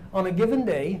like on a given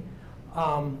day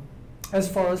as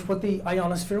far as what the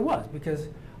ionosphere was, because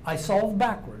I solved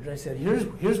backwards. I said,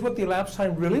 here's what the elapsed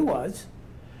time really was,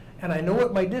 and I know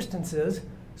what my distance is,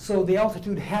 so the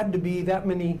altitude had to be that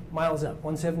many miles up,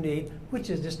 178, which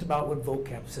is just about what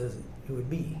vocab says it would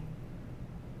be.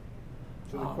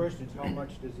 So the question is, how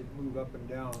much does it move up and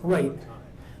down right. over time?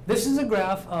 This is a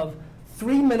graph of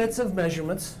 3 minutes of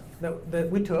measurements that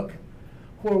we took,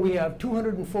 where we have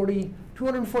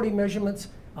 240 measurements.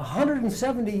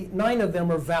 179 of them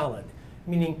are valid,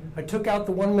 meaning I took out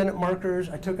the 1 minute markers,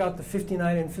 I took out the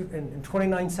 59 and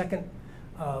 29 second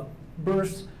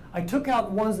bursts. I took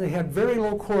out ones that had very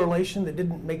low correlation that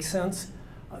didn't make sense.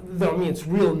 Though, I mean, it's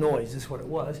real noise is what it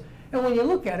was. And when you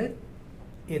look at it,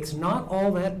 it's not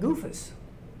all that goofus.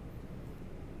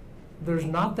 There's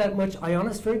not that much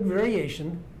ionospheric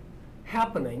variation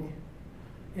happening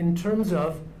in terms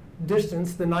of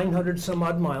distance, the 900 some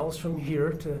odd miles from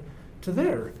here to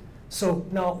there. So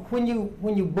now when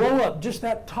you blow up just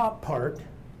that top part,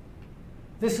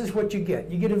 this is what you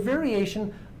get. You get a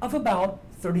variation of about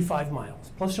 35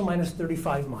 miles, plus or minus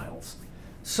 35 miles.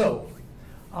 So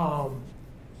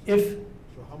if...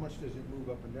 So how much does it move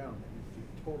up and down?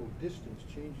 If the total distance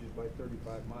changes by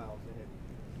 35 miles, then it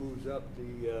moves up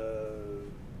the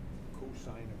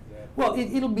cosine of that. Well,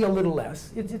 it'll be a little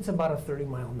less. It's about a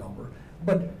 30-mile number.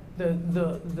 But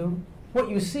what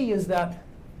you see is that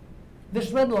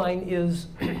this red line is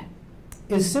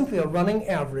simply a running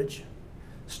average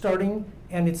starting,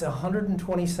 and it's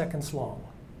 120 seconds long.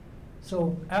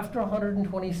 So after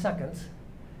 120 seconds,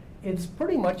 it's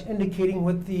pretty much indicating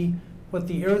what the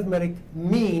arithmetic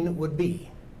mean would be,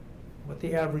 what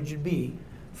the average would be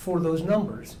for those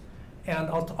numbers. And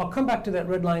I'll come back to that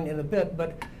red line in a bit,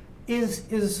 but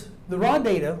is the raw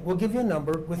data will give you a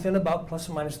number within about plus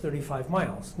or minus 35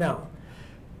 miles. Now,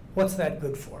 what's that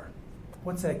good for?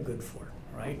 What's that good for,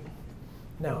 right?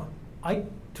 Now, I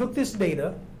took this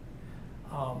data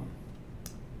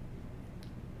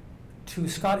to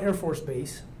Scott Air Force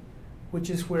Base, which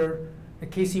is where the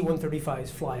KC-135s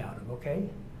fly out of, okay?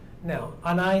 Now,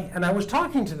 and I was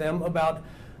talking to them about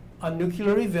a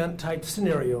nuclear event type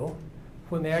scenario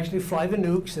when they actually fly the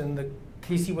nukes and the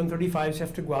KC-135s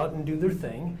have to go out and do their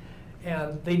thing.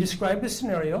 And they described a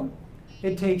scenario.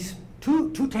 It takes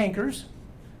two tankers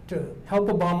to help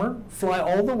a bomber fly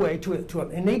all the way, to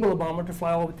enable a bomber to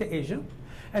fly all the way to Asia,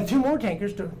 and 2 more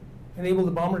tankers to enable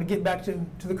the bomber to get back to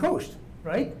the coast,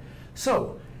 right?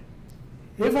 So,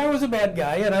 if I was a bad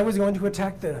guy and I was going to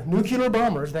attack the nuclear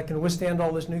bombers that can withstand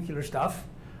all this nuclear stuff,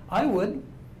 I would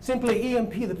simply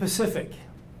EMP the Pacific.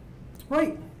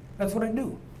 Right, that's what I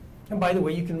do. And by the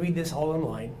way, you can read this all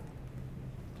online.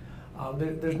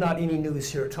 There's not any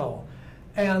news here at all.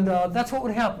 And that's what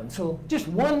would happen. So just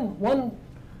one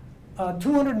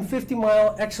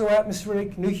 250-mile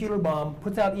exoatmospheric nuclear bomb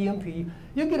puts out EMP,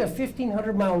 you get a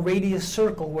 1,500-mile radius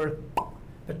circle where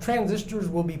the transistors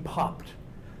will be popped.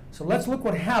 So let's look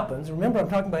what happens. Remember, I'm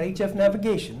talking about HF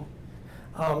navigation.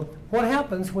 What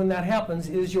happens when that happens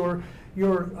is your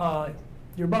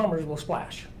bombers will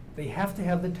splash. They have to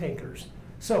have the tankers.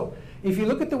 So if you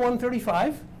look at the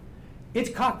 135, its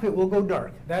cockpit will go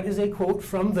dark. That is a quote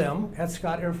from them at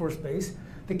Scott Air Force Base.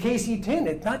 The KC-10,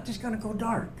 it's not just going to go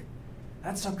dark.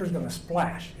 That sucker's going to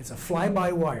splash. It's a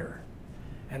fly-by-wire.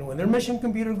 And when their mission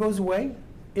computer goes away,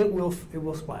 it will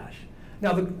splash.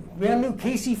 Now, the brand new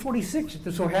KC-46 that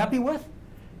they're so happy with,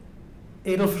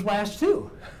 it'll splash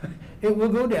too. It will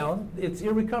go down. It's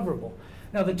irrecoverable.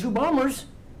 Now, the 2 bombers,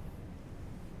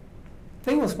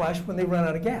 they will splash when they run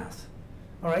out of gas.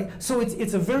 All right? So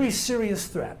it's a very serious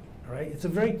threat. All right? It's a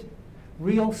very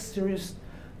real, serious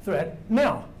threat.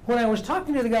 Now, when I was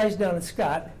talking to the guys down at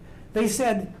Scott, they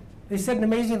said an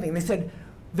amazing thing. They said,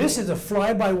 this is a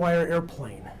fly-by-wire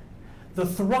airplane. The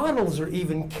throttles are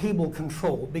even cable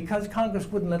controlled because Congress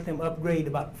wouldn't let them upgrade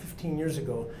about 15 years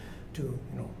ago to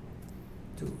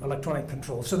electronic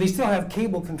control. So they still have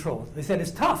cable control. They said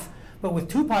it's tough, but with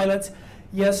 2 pilots,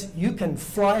 yes, you can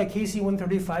fly a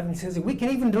KC-135, and he says we can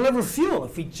even deliver fuel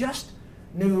if we just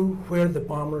knew where the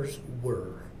bombers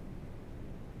were.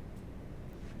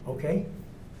 Okay?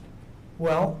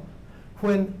 Well,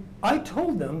 when I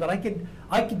told them that I could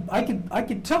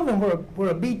tell them where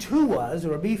a B-2 was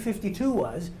or a B-52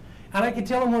 was, and I could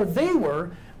tell them where they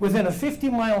were within a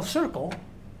 50-mile circle,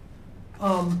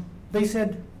 they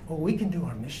said, oh, we can do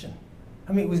our mission.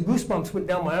 I mean, it was goosebumps went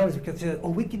down my arms because they said, oh,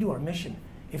 we could do our mission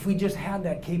if we just had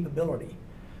that capability.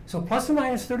 So plus or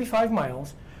minus 35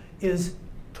 miles is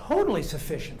totally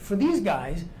sufficient for these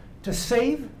guys to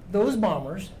save those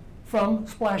bombers from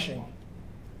splashing.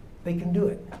 They can do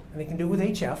it, and they can do it with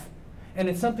HF, and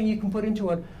it's something you can put into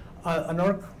an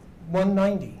ARC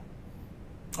 190.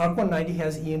 ARC 190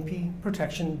 has EMP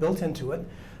protection built into it,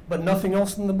 but nothing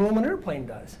else in the Bowman airplane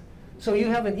does. So you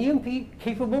have an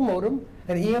EMP-capable modem,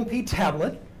 an EMP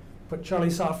tablet, put Charlie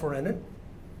software in it,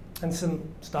 and some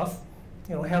stuff.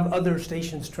 Have other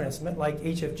stations transmit, like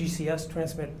HFGCS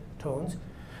transmit tones.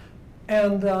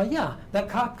 And yeah, that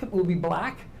cockpit will be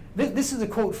black. This is a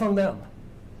quote from them.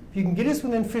 If you can get us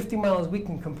within 50 miles, we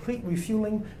can complete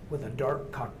refueling with a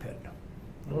dark cockpit.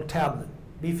 A little tablet.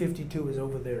 B-52 is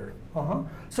over there.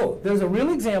 So there's a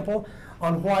real example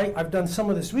on why I've done some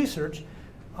of this research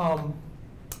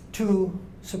to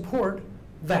support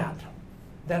that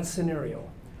scenario.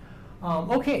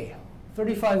 Okay,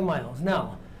 35 miles.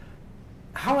 Now,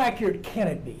 how accurate can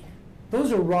it be?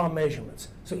 Those are raw measurements.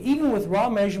 So even with raw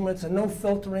measurements and no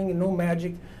filtering and no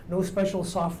magic, no special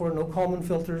software, no Kalman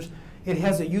filters, it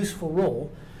has a useful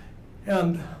role.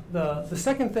 And the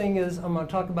second thing is I'm going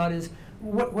to talk about is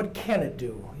what can it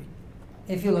do?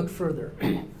 If you look further,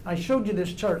 I showed you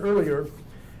this chart earlier,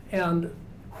 and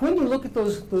when you look at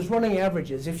those running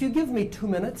averages, if you give me 2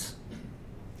 minutes,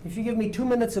 if you give me 2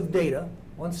 minutes of data,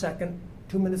 1 second,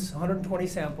 2 minutes, 120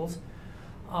 samples,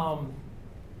 I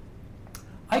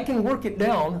can work it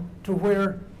down to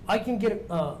where I can get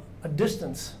a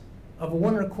distance of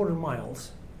 1¼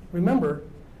 miles. Remember,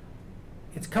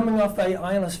 it's coming off the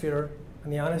ionosphere,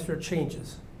 and the ionosphere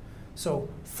changes. So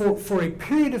for a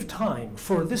period of time,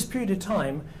 for this period of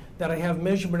time that I have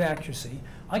measurement accuracy,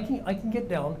 I can get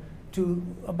down to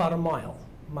about a mile,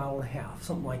 mile and a half,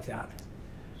 something like that.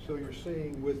 So you're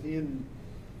saying within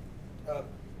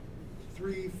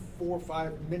 3, 4,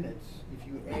 5 minutes, if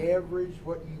you average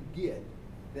what you get,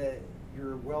 that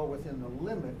you're well within the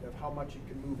limit of how much it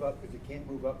can move up, because it can't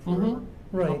move up forever,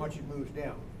 right. how much it moves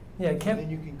down. Yeah, it can't. And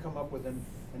then you can come up with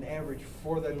an average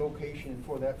for that location and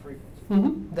for that frequency.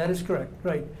 That is correct,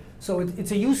 right. So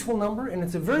it's a useful number, and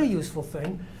it's a very useful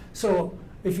thing. So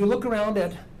if you look around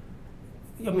at,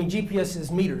 I mean, GPS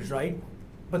is meters, right?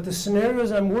 But the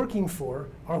scenarios I'm working for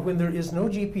are when there is no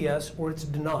GPS or it's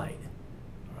denied,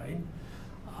 right?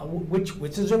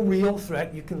 Which is a real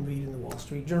threat you can read in the Wall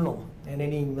Street Journal and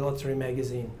any military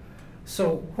magazine.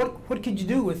 So what could you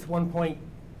do with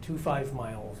 1.25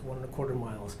 miles, 1¼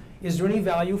 miles? Is there any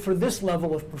value for this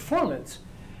level of performance?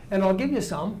 And I'll give you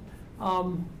some.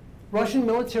 Russian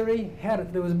military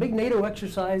there was a big NATO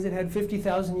exercise that had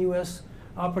 50,000 US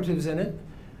operatives in it,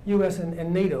 US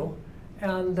and NATO.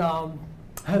 And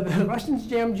the Russians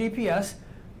jammed GPS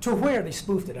to where? They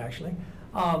spoofed it, actually.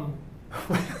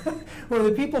 Where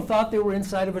the people thought they were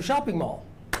inside of a shopping mall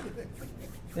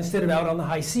instead of out on the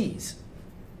high seas.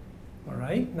 All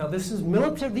right? Now this is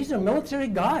military, these are military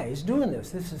guys doing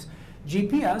this. This is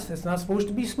GPS that's not supposed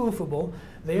to be spoofable.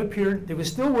 They appeared, they were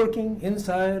still working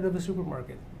inside of a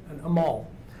supermarket, a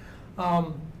mall.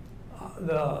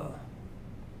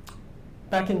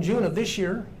 Back in June of this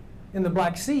year, in the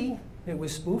Black Sea, it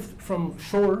was spoofed from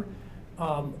shore.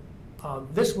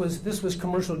 This was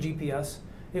commercial GPS.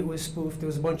 It was spoofed. There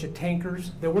was a bunch of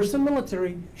tankers. There were some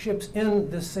military ships in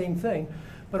this same thing,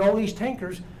 but all these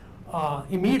tankers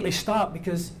immediately stopped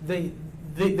because they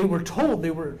were told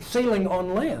they were sailing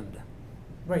on land.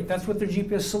 Right, that's what their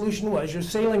GPS solution was. You're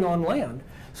sailing on land.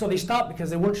 So they stopped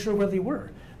because they weren't sure where they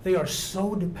were. They are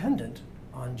so dependent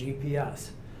on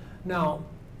GPS. Now,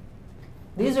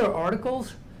 these are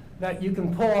articles that you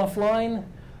can pull offline.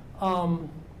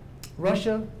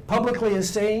 Russia publicly is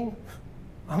saying,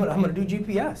 I'm going to do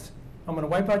GPS. I'm going to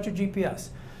wipe out your GPS.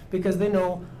 Because they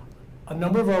know a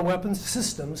number of our weapons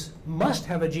systems must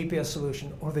have a GPS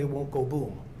solution or they won't go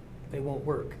boom. They won't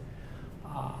work.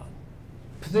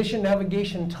 Position,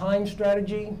 navigation, time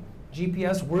strategy,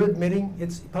 GPS, we're admitting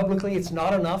publicly it's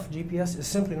not enough. GPS is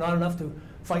simply not enough to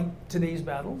fight today's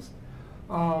battles.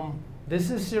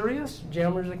 This is serious,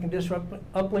 jammers that can disrupt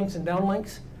uplinks and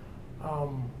downlinks.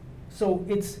 So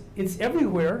it's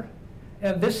everywhere.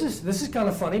 And this is kind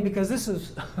of funny because this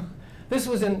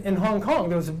was in Hong Kong.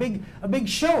 There was a big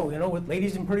show, you know, with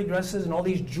ladies in pretty dresses and all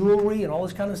these jewelry and all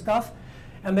this kind of stuff.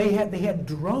 And they had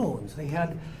drones. They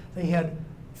had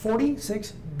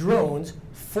 46 drones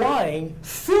flying,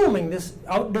 filming this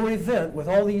outdoor event with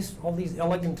all these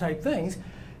elegant type things.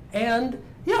 And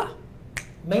yeah,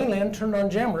 mainland turned on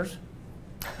jammers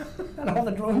and all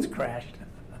the drones crashed.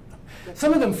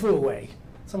 Some of them flew away.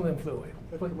 Some of them flew away.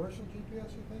 But commercial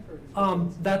GPS, you think? Or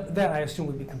that I assume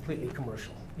would be completely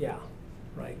commercial. Yeah,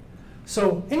 right.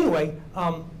 So anyway,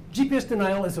 GPS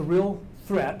denial is a real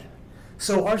threat.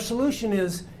 So our solution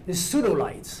is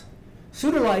pseudolights.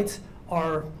 Pseudolights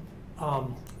are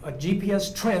a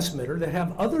GPS transmitter that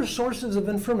have other sources of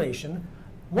information.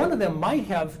 One of them might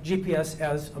have GPS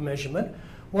as a measurement.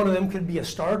 One of them could be a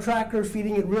star tracker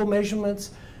feeding it real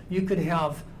measurements. You could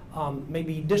have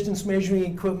maybe distance measuring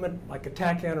equipment like a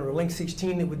TACAN or a Link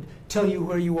 16 that would tell you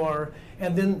where you are.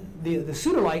 And then the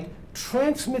pseudolight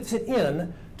transmits it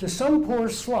in to some poor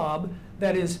slob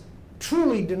that is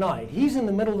truly denied. He's in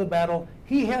the middle of the battle.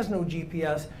 He has no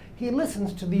GPS. He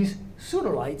listens to these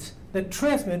pseudolights that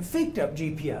transmit faked up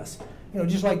GPS. You know,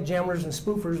 just like jammers and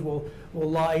spoofers will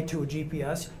lie to a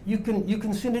GPS. You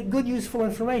can send it good, useful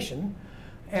information,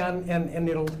 and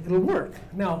it'll work.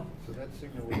 Now. So that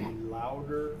signal will be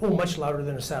louder. Oh, much louder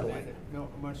than a satellite. No,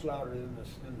 much louder than the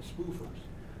spoofers.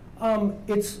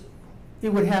 It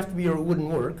would have to be, or it wouldn't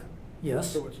work.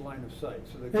 Yes. So it's line of sight.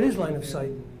 So it is line of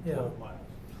sight. Yeah. 12 miles.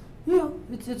 Yeah,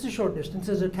 it's a short distance.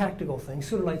 It's a tactical thing.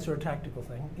 Pseudolights are a tactical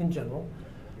thing in general.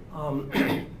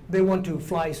 They want to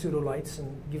fly pseudolights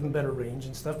and give them better range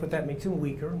and stuff, but that makes them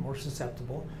weaker, more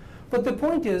susceptible. But the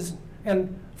point is,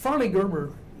 And Farley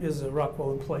Gerber is a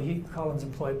Rockwell employee, Collins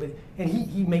employee, and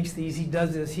he makes these, he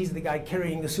does this, he's the guy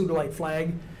carrying the Sudolite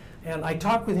flag. And I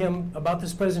talked with him about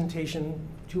this presentation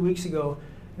 2 weeks ago,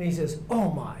 and he says,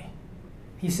 oh my.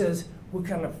 He says, we're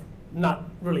kind of not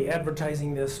really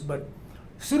advertising this, but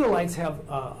Sudolites have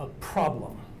a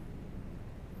problem.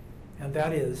 And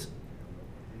that is,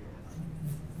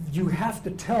 you have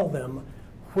to tell them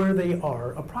where they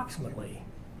are approximately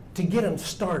to get them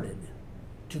started,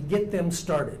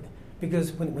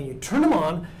 Because when you turn them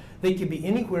on, they could be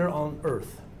anywhere on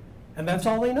Earth. And that's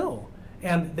all they know.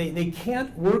 And they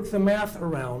can't work the math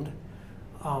around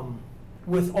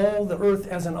with all the Earth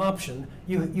as an option.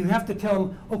 You have to tell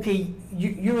them, okay,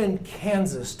 you're in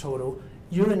Kansas, Toto.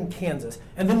 You're in Kansas.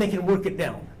 And then they can work it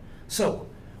down. So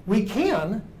we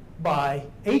can, by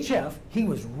HF, he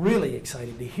was really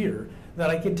excited to hear that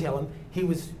I could tell him he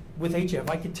was with HF.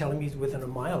 I could tell him he's within a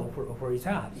mile of where he's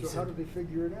at. So how do they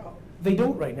figure it out? They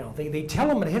don't right now. They tell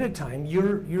them ahead of time,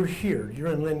 you're here,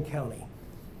 you're in Lynn County.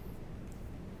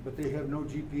 But they have no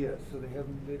GPS, so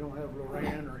they don't have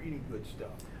Loran or any good stuff.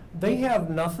 They have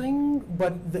nothing,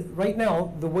 but right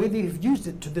now, the way they've used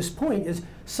it to this point is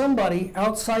somebody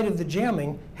outside of the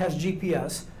jamming has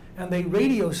GPS, and they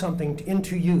radio something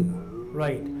into you,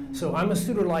 right? So I'm a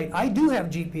Sudolite. I do have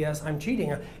GPS. I'm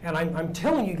cheating, and I'm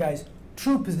telling you guys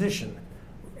true position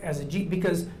as a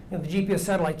because the GPS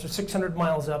satellites are 600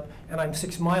 miles up, and I'm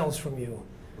 6 miles from you,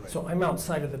 so I'm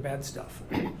outside of the bad stuff.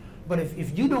 But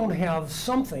if you don't have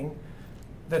something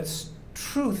that's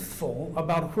truthful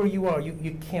about where you are,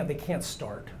 they can't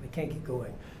start. They can't get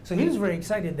going. So he was very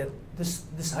excited that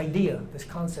this idea, this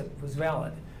concept was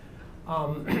valid.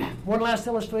 One last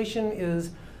illustration is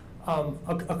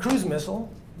a cruise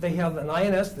missile. They have an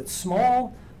INS that's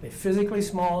small, they're physically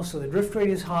small, so the drift rate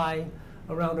is high,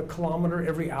 around 1 kilometer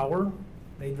every hour.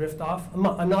 They drift off,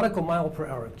 a nautical mile per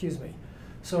hour, excuse me.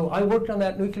 So I worked on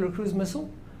that nuclear cruise missile,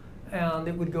 and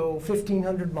it would go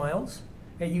 1,500 miles.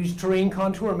 It used terrain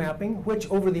contour mapping, which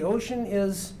over the ocean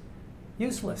is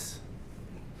useless.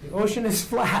 The ocean is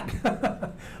flat.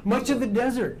 Much of the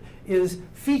desert is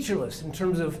featureless in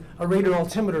terms of a radar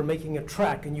altimeter making a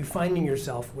track and you finding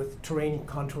yourself with terrain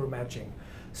contour matching.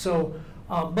 So,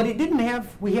 but it didn't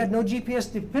have, we had no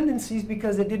GPS dependencies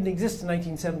because it didn't exist in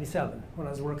 1977 when I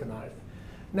was working on it.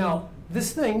 Now,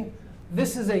 this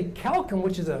is a Calcum,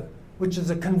 which is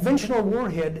a conventional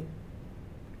warhead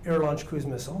air-launched cruise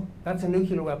missile. That's a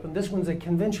nuclear weapon. This one's a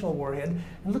conventional warhead.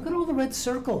 And look at all the red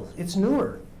circles. It's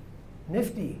newer,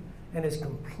 nifty, and is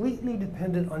completely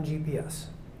dependent on GPS.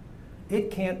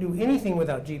 It can't do anything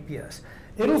without GPS.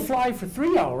 It'll fly for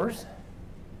 3 hours,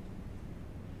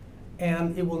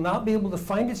 and it will not be able to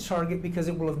find its target because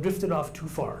it will have drifted off too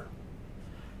far.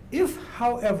 If,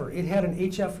 however, it had an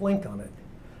HF link on it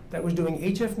that was doing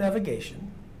HF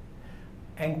navigation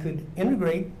and could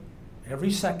integrate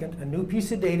every second a new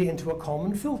piece of data into a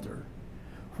Kalman filter,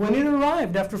 when it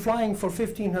arrived after flying for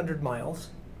 1,500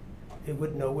 miles, it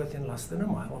would know within less than a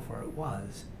mile of where it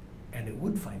was, and it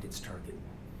would find its target.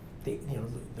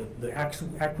 The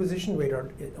acquisition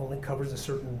radar, it only covers a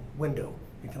certain window.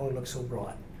 It can only look so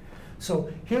broad. So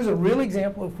here's a real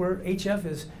example of where HF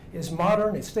is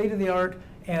modern, it's state-of-the-art,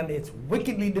 and it's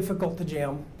wickedly difficult to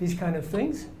jam these kind of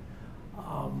things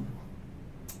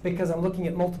because I'm looking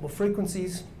at multiple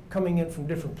frequencies coming in from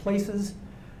different places,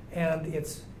 and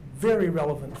it's very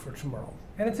relevant for tomorrow.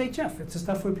 And it's HF, it's the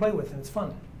stuff we play with, and it's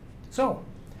fun. So,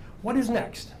 what is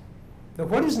next? The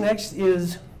what is next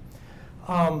is,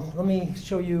 let me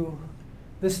show you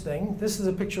this thing. This is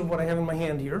a picture of what I have in my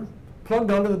hand here,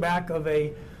 plugged onto the back of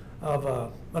an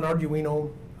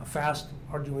Arduino, a fast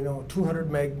Arduino 200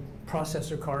 meg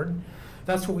processor card.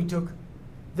 That's what we took.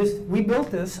 We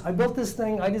built this. I built this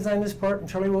thing. I designed this part, and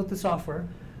Charlie wrote the software.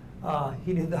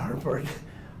 He did the hard part.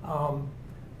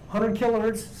 100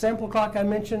 kilohertz sample clock I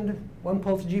mentioned, 1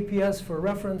 pulse GPS for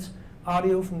reference,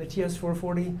 audio from the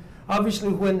TS440.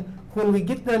 Obviously, when we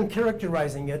get done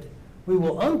characterizing it, we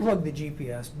will unplug the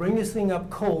GPS, bring this thing up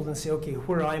cold, and say, okay,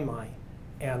 where am I?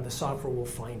 And the software will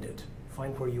find it,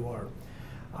 find where you are,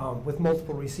 with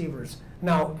multiple receivers.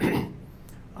 Now,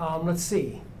 let's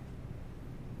see.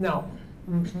 Now,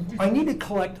 I need to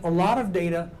collect a lot of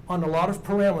data on a lot of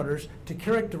parameters to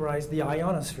characterize the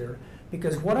ionosphere,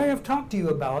 because what I have talked to you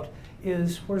about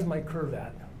is, where's my curve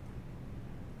at?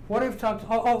 What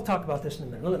I'll talk about this in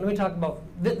a minute. Let me talk about,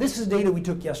 this is data we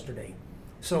took yesterday.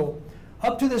 So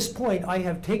up to this point, I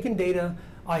have taken data,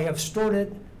 I have stored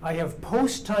it, I have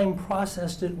post-time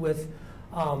processed it with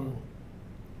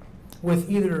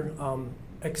either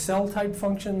Excel type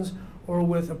functions or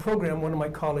with a program one of my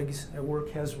colleagues at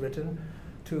work has written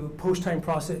to post-time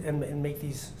process and make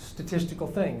these statistical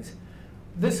things.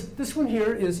 this one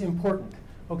here is important.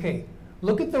 Okay,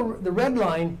 look at the red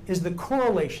line is the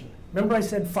correlation. Remember I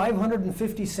said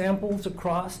 550 samples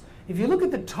across? If you look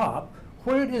at the top,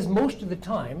 where it is most of the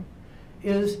time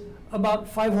is about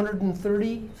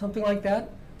 530, something like that.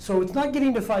 So it's not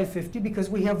getting to 550 because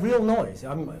we have real noise.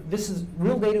 This is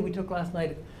real data we took last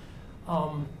night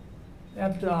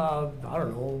at I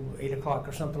don't know, 8 o'clock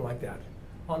or something like that,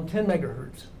 on 10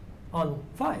 megahertz, on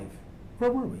 5.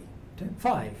 Where were we?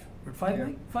 5. We're at 5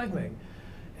 meg? 5 meg.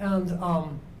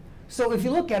 And so if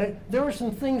you look at it, there are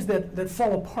some things that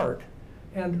fall apart.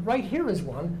 And right here is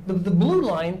one. The blue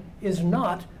line is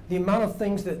not the amount of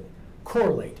things that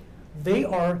correlate. They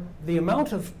are the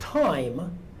amount of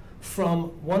time from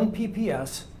 1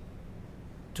 PPS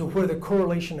to where the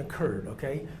correlation occurred,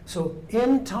 okay? So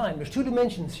in time, there's 2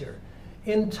 dimensions here.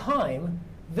 In time,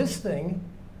 this thing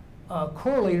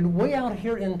correlated way out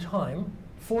here in time,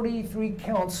 43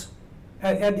 counts,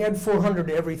 add 400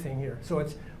 to everything here. So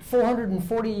it's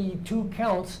 442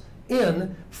 counts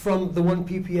in from the 1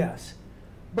 PPS.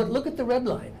 But look at the red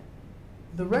line.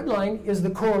 The red line is the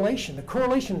correlation. The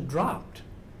correlation dropped.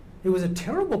 It was a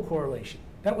terrible correlation.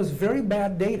 That was very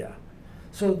bad data.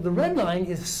 So the red line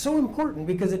is so important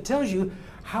because it tells you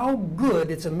how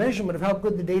good, it's a measurement of how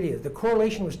good the data is. The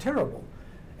correlation was terrible.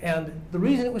 And the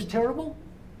reason it was terrible,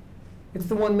 it's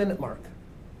the 1 minute mark.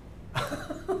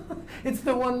 It's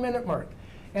the 1 minute mark.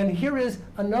 And here is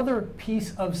another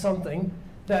piece of something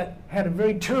that had a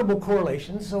very terrible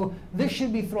correlation. So this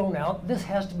should be thrown out. This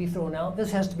has to be thrown out.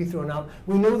 This has to be thrown out.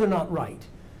 We know they're not right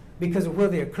because of where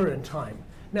they occur in time.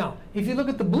 Now, if you look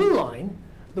at the blue line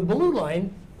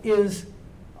is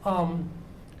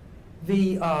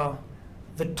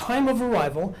the time of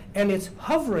arrival, and it's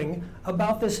hovering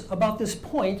about this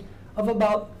point of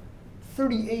about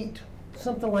 38,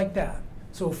 something like that.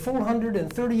 So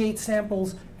 438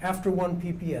 samples after 1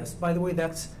 PPS. By the way,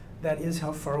 that is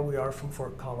how far we are from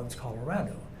Fort Collins,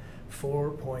 Colorado.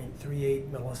 4.38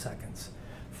 milliseconds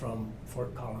from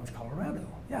Fort Collins, Colorado.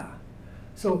 Yeah.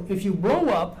 So if you blow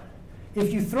up,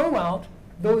 if you throw out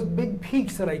those big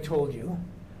peaks that I told you,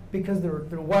 because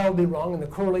they're wildly wrong and the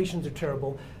correlations are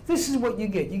terrible, this is what you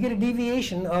get. You get a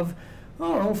deviation of, I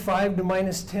don't know, 5 to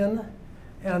minus 10,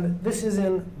 and this is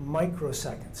in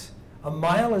microseconds. A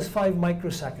mile is 5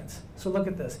 microseconds. So look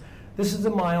at this. This is a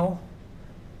mile.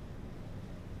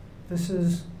 This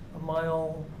is a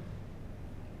mile.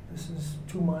 This is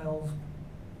 2 miles.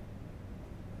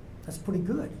 That's pretty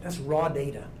good. That's raw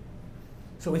data.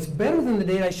 So it's better than the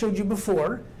data I showed you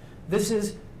before. This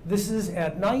is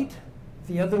at night.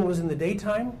 The other one was in the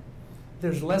daytime.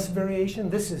 There's less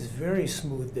variation. This is very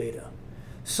smooth data.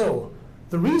 So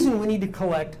the reason we need to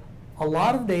collect a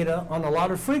lot of data on a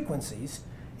lot of frequencies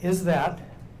is that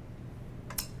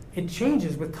it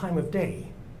changes with time of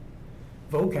day.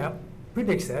 VOCAP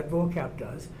predicts that. VOCAP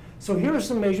does. So here are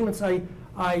some measurements. I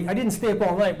didn't stay up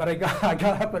all night, but I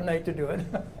got up at night to do it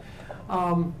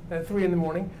at 3 in the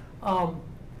morning.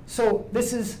 So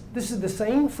this is the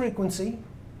same frequency,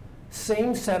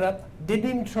 same setup, didn't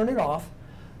even turn it off.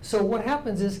 So what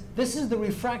happens is this is the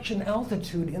refraction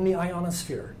altitude in the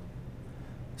ionosphere.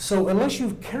 So unless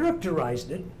you've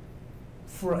characterized it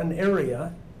for an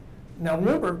area, now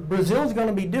remember, Brazil's going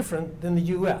to be different than the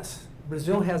US.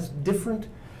 Brazil has different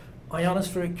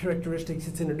ionospheric characteristics.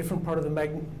 It's in a different part of the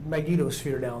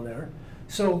magnetosphere down there.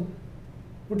 So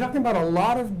we're talking about a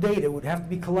lot of data would have to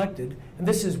be collected, and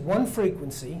this is one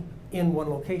frequency in one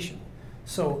location.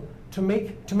 So to make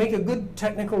a good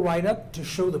technical write-up to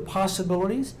show the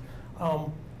possibilities,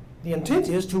 the intent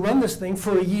is to run this thing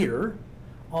for a year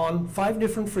on 5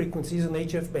 different frequencies in the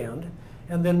HF band,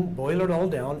 and then boil it all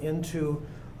down into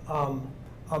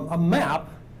a map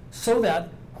so that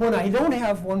when I don't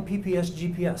have 1 PPS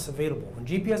GPS available, when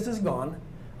GPS is gone,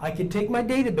 I can take my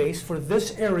database for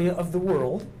this area of the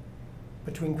world,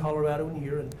 between Colorado and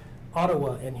here, and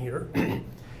Ottawa and here,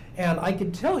 and I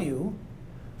could tell you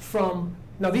from,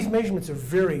 now these measurements are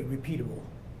very repeatable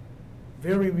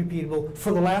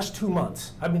for the last 2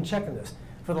 months. I've been checking this.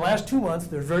 For the last 2 months,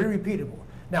 they're very repeatable.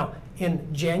 Now,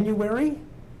 in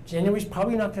January's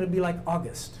probably not going to be like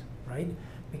August, right?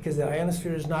 Because the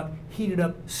ionosphere is not heated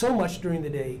up so much during the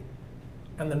day,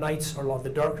 and the nights are long, the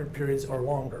darker periods are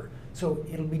longer. So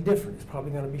it'll be different. It's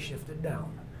probably going to be shifted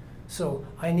down. So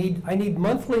I need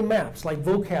monthly maps, like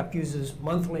VOCAP uses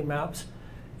monthly maps,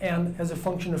 and as a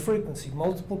function of frequency,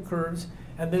 multiple curves.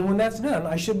 And then when that's done,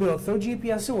 I should be able to throw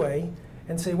GPS away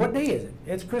and say, what day is it?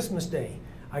 It's Christmas Day.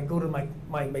 I go to my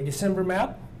December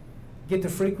map, get the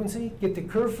frequency, get the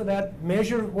curve for that,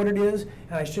 measure what it is,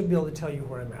 and I should be able to tell you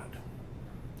where I'm at.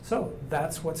 So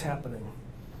that's what's happening.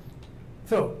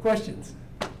 So, questions?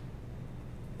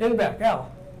 In the back,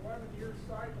 Al. 11-year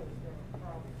cycle's gonna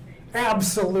probably change.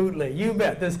 Absolutely, you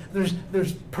bet. There's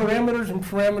parameters and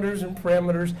parameters and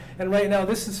parameters, and right now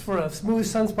this is for a smooth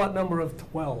sunspot number of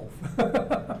 12,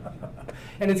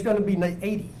 and it's going to be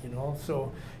 80, you know,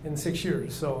 so in 6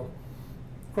 years. So,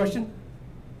 question?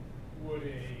 Would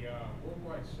a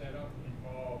worldwide setup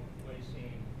involve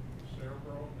placing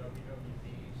several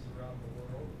WWVs throughout the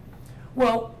world?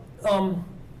 Well,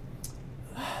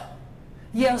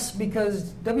 yes,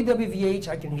 because WWVH,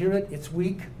 I can hear it, it's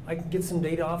weak, I can get some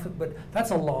data off it, but that's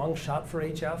a long shot for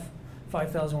HF,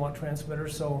 5,000 watt transmitter.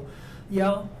 So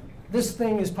yeah, this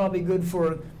thing is probably good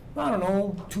for, I don't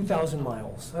know, 2,000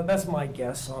 miles. That's my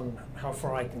guess on how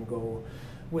far I can go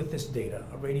with this data,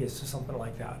 a radius or something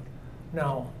like that.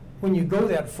 Now, when you go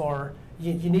that far,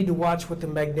 you need to watch what the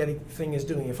magnetic thing is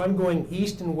doing. If I'm going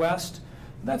east and west,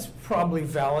 that's probably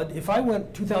valid. If I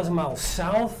went 2,000 miles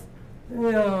south,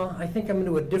 yeah, I think I'm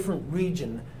into a different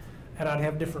region, and I'd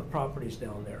have different properties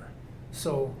down there.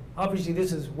 So obviously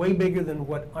this is way bigger than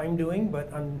what I'm doing,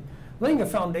 but I'm laying a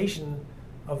foundation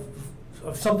of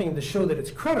something to show that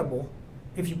it's credible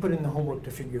if you put in the homework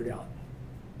to figure it out.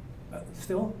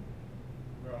 Still?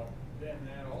 Well, then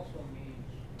that also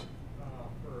means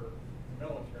for the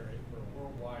military, for a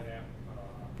worldwide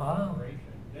operation,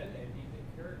 then they need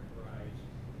to characterize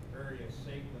various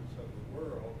segments of the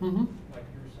world, like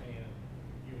you're saying,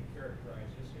 you would characterize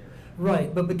this area.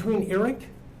 Right, but between ERIC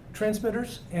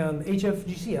transmitters and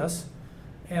HFGCS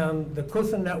and the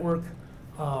COTHA network,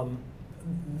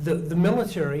 the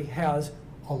military has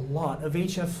a lot of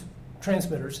HF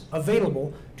transmitters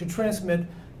available to transmit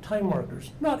time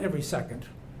markers, not every second,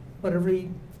 but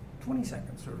every 20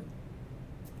 seconds or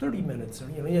 30 minutes. Or,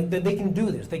 you know, they can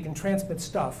do this. They can transmit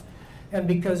stuff. And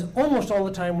because almost all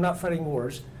the time we're not fighting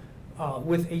wars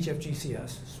with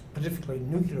HFGCS, particularly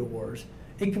nuclear wars,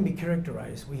 it can be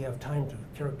characterized. We have time to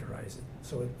characterize it.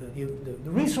 So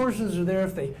the resources are there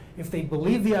if they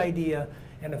believe the idea,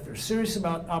 and if they're serious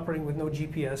about operating with no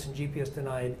GPS and GPS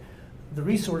denied, the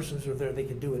resources are there, they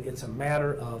can do it. It's a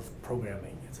matter of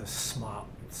programming. It's a SMOP.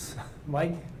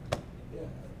 Mike? Yeah,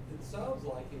 it sounds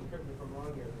like, and correct me if I'm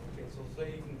wrong here, okay, so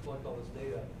say you can collect all this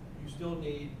data, you still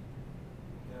need,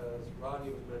 as Rodney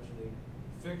was mentioning,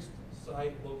 fixed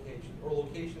site locations, or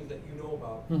locations that you know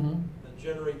about, that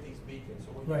generate these beacons.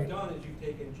 So what you've done is you've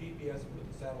taken GPS and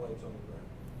put the satellites on the ground.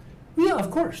 Yeah,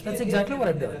 of course. That's exactly what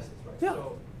I've done. Essence, right? Yeah,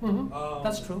 So,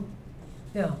 that's true.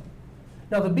 Yeah.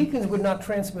 Now the beacons would not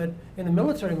transmit, in the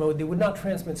military mode, they would not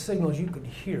transmit signals you could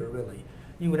hear, really.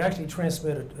 You would actually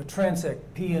transmit a transect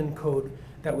PN code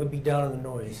that would be down in the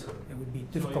noise. It would be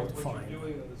difficult to find. What you're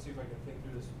doing, let's see if I can think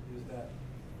through this, is that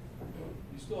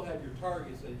you still have your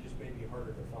targets, they just may be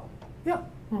harder to find. Yeah,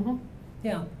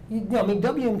 yeah. I mean,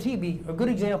 WMT be a good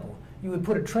example. You would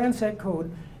put a transect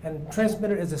code and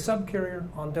transmit it as a subcarrier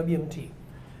on WMT.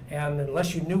 And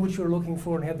unless you knew what you were looking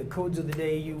for and had the codes of the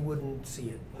day, you wouldn't see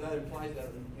it. And that implies that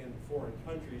in foreign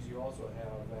countries, you also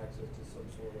have access to some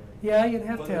sort of... Yeah, you'd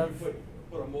have to have... You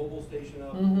put a mobile station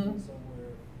up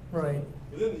somewhere. Right.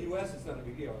 Within the U.S., it's not a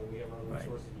big deal. We have our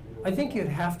resources to do it. I think you'd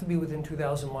have to be within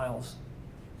 2,000 miles,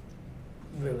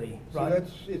 really. So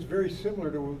it's very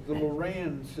similar to the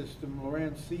Loran system,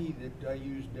 Loran C, that I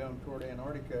used down toward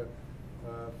Antarctica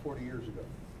 40 years ago,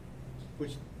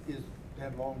 which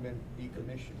had long been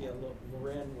decommissioned. Yeah,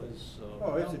 Loran was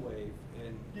ground wave,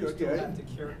 and you still have to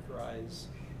characterize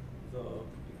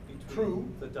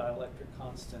the dielectric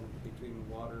constant between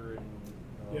water and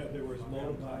yeah, there was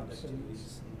monotypes.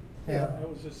 Yeah, that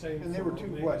was the same. And they were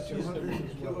 200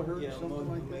 kilohertz, yeah, something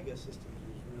like that? Omega systems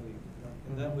was really,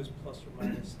 and that was plus or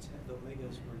minus 10. The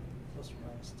Omegas were plus or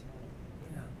minus 10.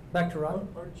 Yeah. Back to Rob.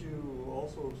 Aren't you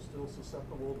also still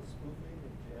susceptible to spoofing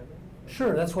and jamming?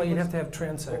 Sure, that's why you'd have to have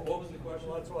transect. What was the question?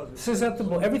 That's what I was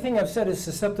susceptible. Everything I've said is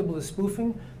susceptible to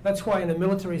spoofing. That's why in a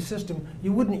military system,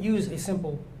 you wouldn't use a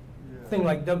simple thing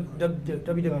like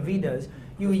WWV does.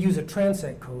 You would use a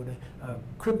transect code, a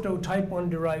crypto type 1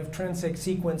 derived transect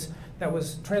sequence that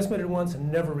was transmitted once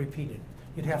and never repeated.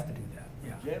 You'd have to do that,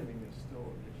 yeah. Jamming is still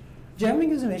an issue.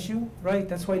 Jamming is an issue, right?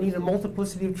 That's why you need a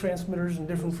multiplicity of transmitters and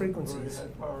different frequencies.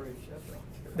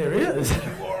 There is.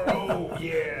 QRO,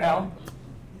 yeah. Al?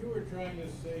 You were trying to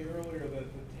say earlier that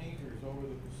the tankers over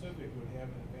the Pacific would have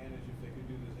an advantage if they could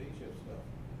do this HF stuff.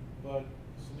 But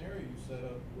the scenario you set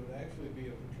up would actually be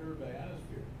a perturbed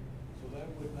ionosphere. So that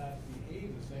would not behave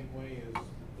the same way as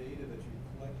the data that you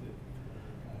collected.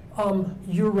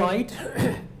 You're right.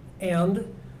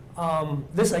 And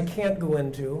this I can't go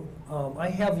into. I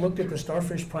have looked at the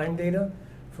Starfish Prime data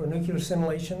for nuclear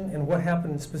simulation and what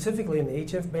happened specifically in the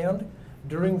HF band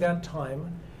during that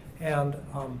time. And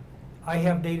I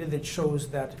have data that shows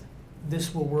that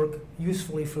this will work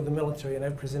usefully for the military, and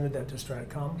I've presented that to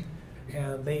Stratcom.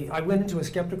 And I went into a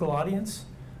skeptical audience.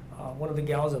 One of the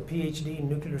gals, a PhD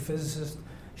nuclear physicist,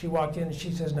 she walked in and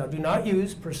she says, now do not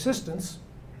use persistence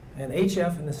and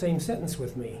HF in the same sentence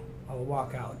with me. I'll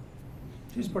walk out.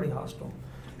 She's pretty hostile.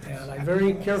 And I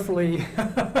very carefully,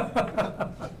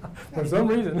 for some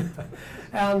reason.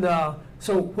 And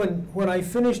so when I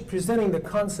finished presenting the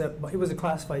concept, it was a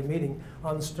classified meeting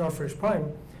on Starfish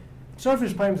Prime.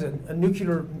 Starfish Prime is a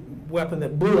nuclear weapon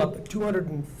that blew up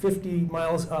 250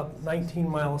 miles up, 19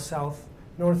 miles south,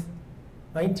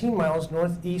 19 miles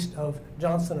northeast of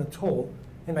Johnston Atoll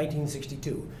in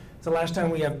 1962. It's the last time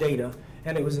we have data,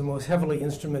 and it was the most heavily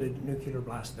instrumented nuclear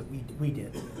blast that we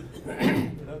did.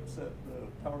 It upset the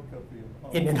power company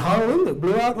In Honolulu,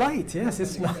 blew out lights. Yes,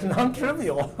 it's not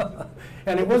non-trivial,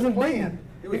 and it wasn't planned.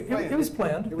 It was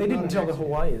planned. They didn't tell the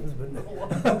Hawaiians,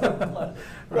 but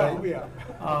right. Well, yeah.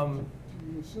 Do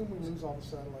you assume we lose all the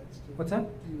satellites too? What's that?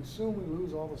 Do you assume we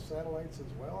lose all the satellites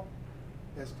as well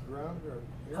as ground or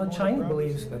airborne China ground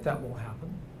believes receivers? that will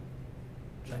happen.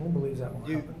 China believes that will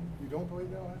happen. You don't believe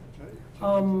that'll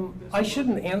happen? I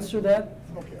shouldn't answer that.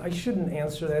 Okay. I shouldn't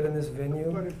answer that in this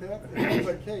venue. But if that's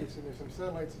the case, and there's some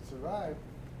satellites that survive,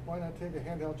 why not take a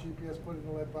handheld GPS, put it in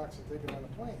a lead box, and take it on a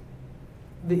plane?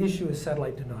 The issue is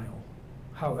satellite denial.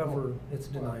 However, it's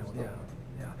denial, yeah.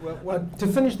 Well, To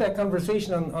finish that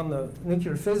conversation on the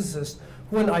nuclear physicist,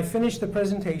 when I finished the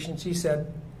presentation, she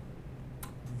said,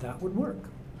 that would work.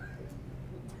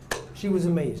 She was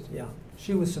amazed, yeah.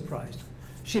 She was surprised.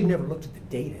 She had never looked at the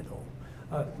data, though.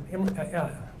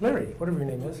 Larry, whatever your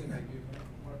name is. One thing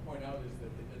I want to point out is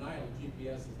that the denial of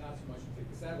GPS is not so much to take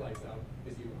the satellites out,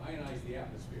 as you ionize the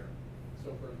atmosphere.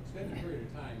 So for an extended period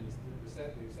of time, the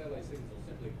satellite signals will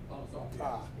simply bounce off the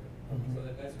atmosphere. So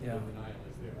that's what the denial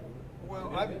is there.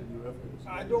 Well,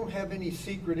 I don't have any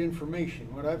secret information.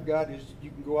 What I've got is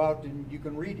you can go out and you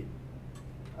can read it.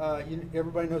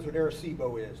 Everybody knows what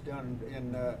Arecibo is down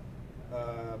in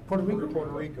Puerto Rico.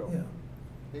 Puerto Rico. Yeah.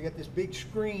 They got this big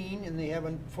screen and they have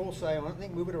a full sight on it. They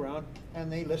can move it around and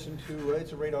they listen to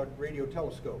it's a radio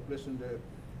telescope. Listen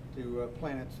to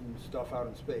planets and stuff out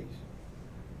in space.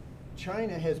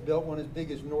 China has built one as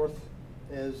big as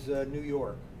New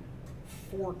York,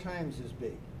 4 times as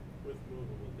big. With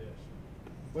movable dish.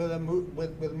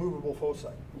 With a movable foci.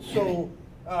 So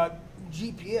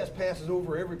GPS passes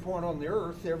over every point on the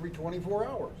Earth every 24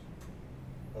 hours.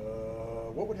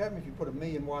 What would happen if you put 1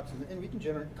 million watts in, and we can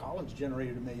generate, Collins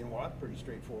generated 1 million watts, pretty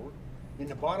straightforward. In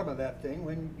the bottom of that thing,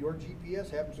 when your GPS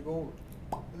happens to go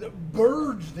over, the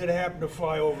birds that happen to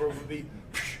fly over would be,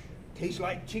 tastes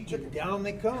like chicken, down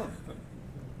they come.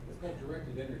 It's called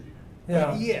directed energy.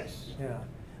 Yeah. Yes. Yeah.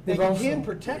 Now, you can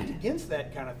protect against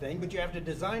that kind of thing, but you have to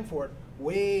design for it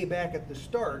way back at the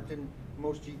start, and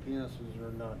most GPSs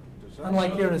are not designed.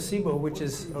 Unlike Arecibo, which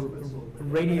is a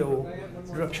radio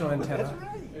directional antenna. That's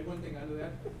right. And one thing under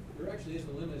that, there actually is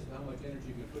a limit as to how much energy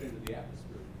you can put into the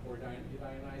atmosphere before it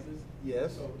ionizes.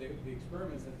 Yes. So the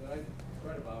experiments that I've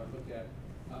read about or looked at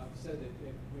said that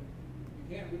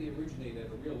you can't really originate at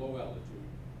a real low altitude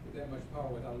with that much power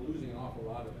without losing an awful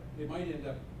lot of it. It might end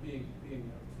up being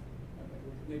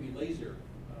maybe laser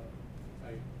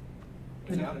type,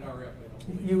 but not an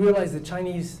RF. You realize the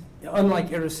Chinese, unlike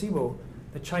Arecibo,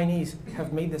 the Chinese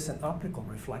have made this an optical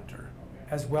reflector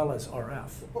as well as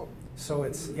RF. So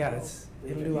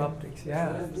it'll do optics.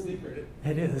 Yeah, That's the secret.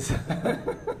 it is.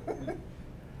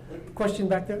 Question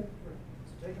back there?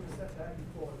 So taking a step back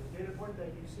before, the data point that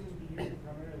you seem to be using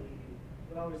primarily,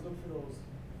 but always look for those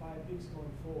 5 peaks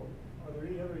going forward. Are there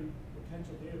any other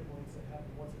potential data points that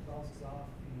happen once it bounces off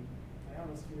the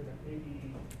ionosphere that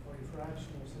maybe, or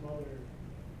refraction or some other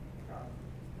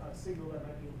signal that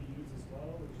might be able to be used as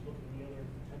well? Or just look at the other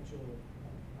potential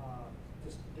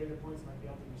just data points might be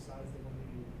out there besides the one that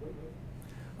you work with?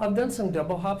 I've done some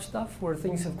double hop stuff where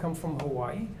things have come from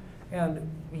Hawaii, and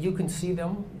you can see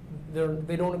them.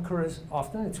 They don't occur as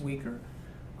often. It's weaker.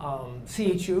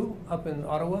 CHU up in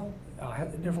Ottawa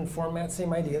had a different format,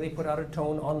 same idea. They put out a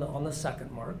tone on the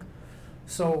second mark.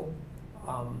 So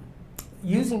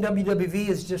using WWV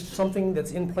is just something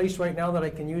that's in place right now that I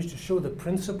can use to show the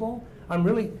principle. I'm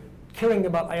really caring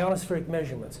about ionospheric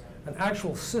measurements. An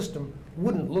actual system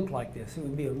wouldn't look like this. It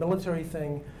would be a military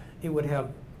thing. It would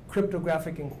have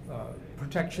cryptographic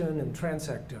protection and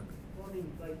transect. Well, I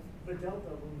mean, like the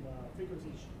delta when the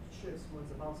frequency shifts once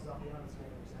it bounces off the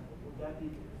ionosphere, for example, would that be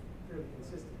fairly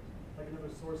consistent? Like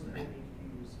another source that we need to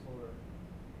use for,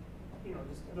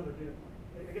 just another data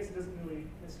point. I guess it doesn't really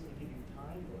necessarily give you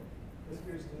time, but just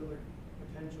curious to other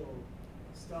potential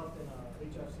stuff in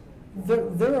HF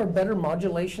signal. There are better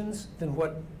modulations than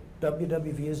what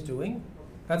WWV is doing.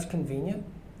 That's convenient,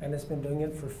 and it's been doing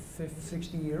it for 50,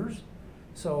 60 years.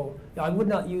 So I would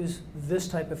not use this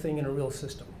type of thing in a real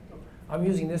system. I'm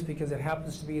using this because it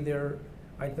happens to be there.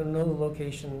 I don't know the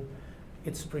location.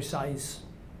 It's precise.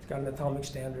 It's got an atomic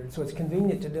standard. So it's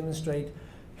convenient to demonstrate,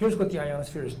 here's what the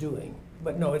ionosphere is doing.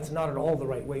 But no, it's not at all the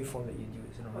right waveform that you'd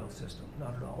use in a real system.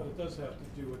 Not at all. But it does have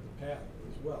to do with the path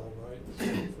as well, right? So,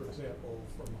 for example,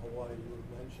 from Hawaii, you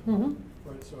had mentioned,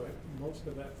 right? So most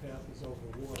of that path is over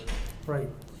water. Right.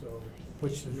 So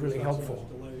which is there's really not so helpful. much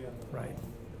delay on the, Right.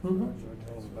 on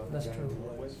the That's true.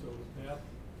 delay. So the path,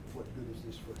 What good is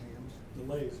this for hams?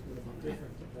 delay is going to be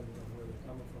different depending on where they're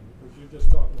coming from, because you're just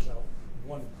talking about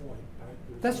one point, right?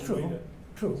 There's That's no way true. to-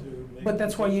 True. to make But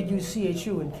that's why you'd use decision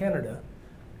CHU in Canada,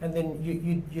 and then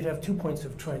you'd have 2 points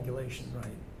of triangulation,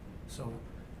 right? So.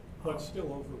 But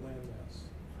still over land mass.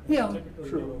 Yeah, Typically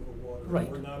true. not over water. Right.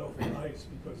 Or not over ice,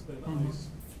 because then Mhm. ice,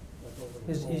 like over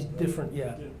the Is cold, different,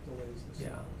 yeah. delays the Yeah.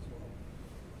 signal as well.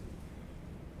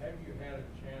 Have you had a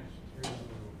chance to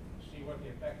see what the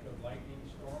effect of lightning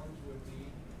storms would be?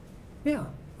 Yeah,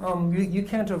 you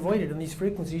can't avoid it in these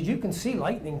frequencies. You can see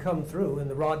lightning come through in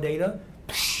the raw data,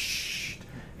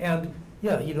 and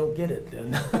yeah, you don't get it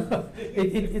then.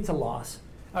 It's a loss.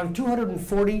 Out of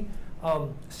 240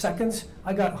 seconds,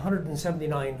 I got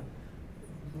 179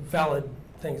 valid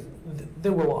things. They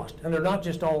were lost, and they're not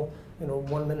just all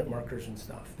 1 minute markers and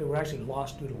stuff. They were actually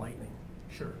lost due to lightning.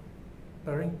 Sure.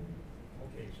 Larry?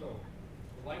 Okay, so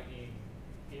the lightning,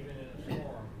 even in a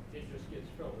storm, it just gets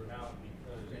filtered out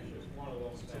because it's just one of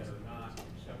those that are not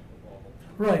acceptable.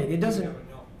 Right. It doesn't. You have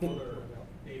enough other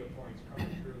data points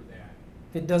coming through that.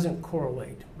 It doesn't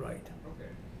correlate. Right. Okay.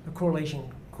 The correlation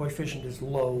coefficient is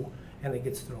low, and it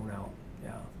gets thrown out.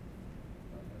 Yeah.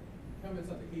 Comments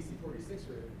on the KC-46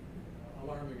 are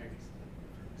alarming, I guess.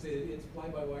 Say that it's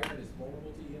fly-by-wire and it's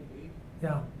vulnerable to EMP.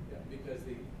 Yeah. Yeah, because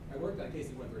I worked on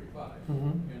KC-135,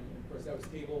 and of course that was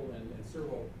cable and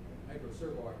servo,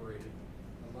 hydro-servo operated,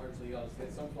 largely. I'll say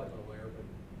some fly-by-wire, but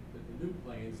the new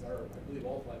planes are, I believe,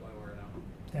 all fly-by-wire now.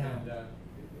 Yeah. And,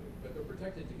 but they're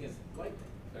protected against lightning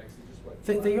effects, which is what.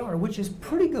 They are, which is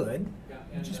pretty good. Yeah,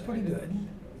 Which is pretty good.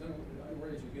 I'm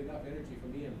worried you get enough energy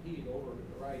from EMP to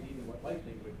override even what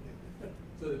lightning would.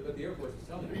 So, but the Air Force is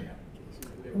telling you that.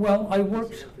 Well,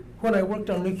 when I worked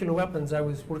on nuclear weapons, I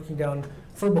was working down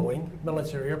for Boeing,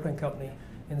 military airplane company,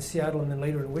 in Seattle and then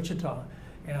later in Wichita.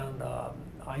 And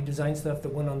I designed stuff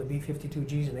that went on the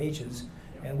B-52Gs and Hs.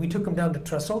 And we took them down to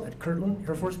Trestle at Kirtland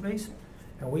Air Force Base.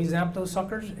 And we zapped those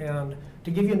suckers. And to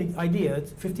give you an idea,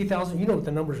 it's 50,000, you know what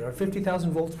the numbers are,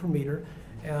 50,000 volts per meter.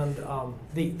 And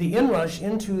the inrush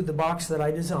into the box that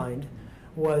I designed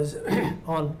was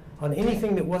on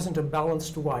anything that wasn't a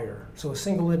balanced wire, so a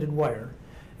single-ended wire.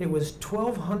 It was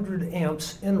 1,200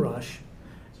 amps inrush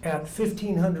at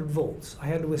 1,500 volts. I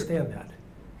had to withstand that.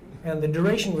 And the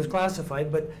duration was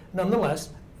classified, but nonetheless,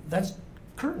 that's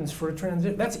curtains for a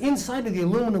transit. That's inside of the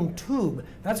aluminum tube.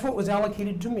 That's what was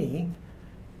allocated to me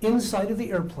inside of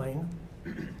the airplane,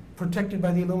 protected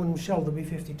by the aluminum shell, the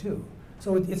B-52.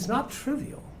 So it's not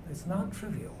trivial. It's not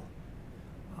trivial.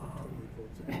 So I was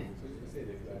going to say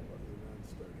that I was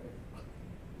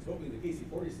hoping the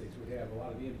KC-46 would have a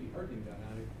lot of EMP hardening done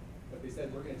on it, but they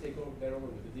said we're going to take that over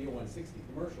with the DO-160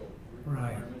 commercial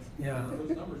requirements. Yeah. And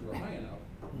those numbers were high enough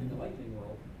in the lightning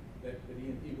world that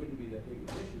EMP wouldn't be that big of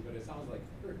an issue, but it sounds like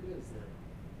there it is there.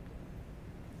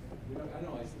 I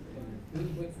know,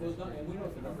 and we know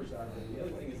what the numbers are, but the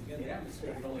other thing is, again, the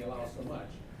atmosphere can only allow so much.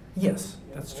 Yes,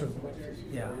 that's true. So much energy,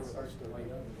 Yeah. it starts to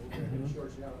light up and it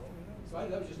shorts you out. So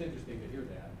that was just interesting to hear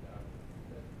that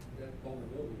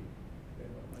vulnerability.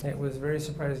 It was very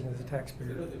surprising as a taxpayer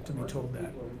You know, the to be told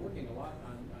that. People are working a lot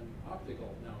on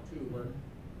optical now too, where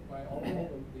by all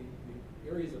the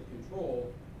areas of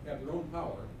control have their own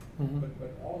power,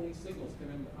 but all these signals come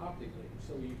in optically,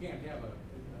 so you can't have an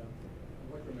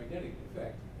electromagnetic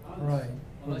effect on this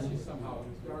unless you somehow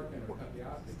darken or cut the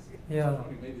optics. Yeah. So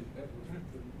maybe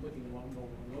we're looking along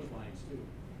those lines too.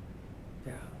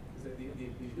 Yeah. Because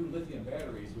these new lithium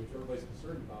batteries, which everybody's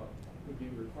concerned about, would be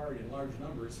required in large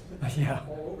numbers Yeah.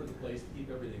 all over the place to keep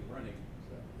everything running.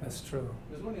 So. That's true.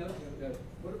 There's one other thing.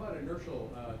 What about inertial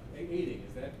aiding?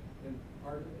 Is that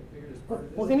figured as part of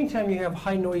this? Well, anytime you have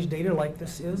high noise data like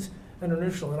this is, an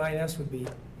inertial, an INS would be,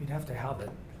 you'd have to have it.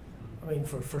 I mean,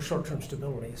 for short-term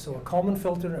stability. So a Kalman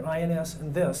filter, an INS,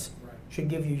 and this should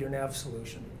give you your nav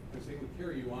solution. Because they would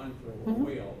carry you on for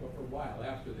a while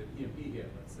after the EMP hit,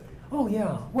 let's say. Oh,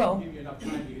 yeah. Well, Give you enough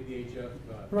time to get the HF.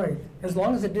 right. As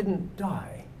long as it didn't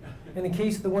die. In the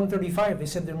case of the 135, they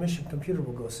said their mission computer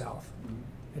will go south.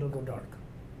 It'll go dark.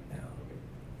 Yeah.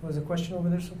 Was a question over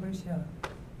there someplace? Yeah.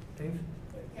 Dave?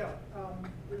 Yeah.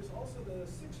 There's also the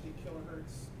 60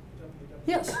 kilohertz WWDC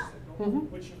Yes. signal, Mhm.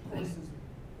 which of course is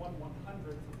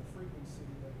 1/100th of the frequency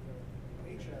that the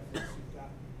HF is. You've got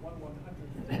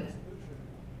 1/100th of the resolution,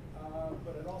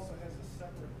 but it also has a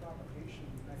separate propagation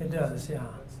mechanism. It does, yeah.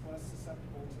 That's less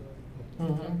susceptible to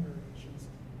Mhm. variations.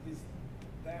 Is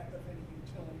that of any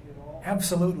utility at all?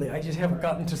 Absolutely. I just haven't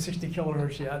gotten to 60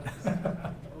 kilohertz yet.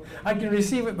 I can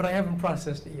receive it, but I haven't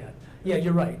processed it yet. Yeah,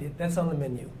 you're right. That's on the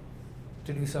menu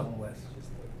to do something with.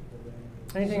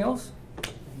 Anything else?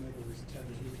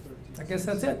 I guess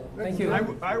that's it. Thank you.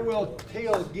 I will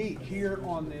tailgate here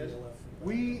on this.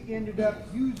 We ended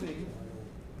up using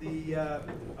the a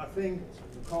thing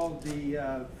called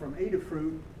the from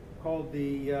Adafruit called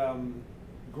the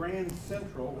Grand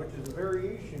Central, which is a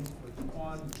variation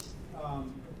on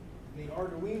the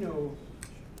Arduino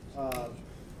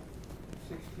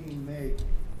 16 meg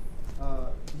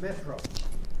Metro.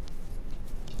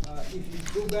 If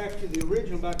you go back to the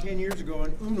original about 10 years ago,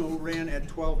 an Uno ran at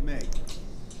 12 meg.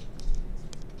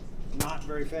 Not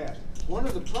very fast. One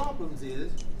of the problems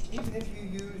is, even if you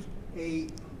use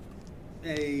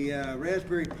a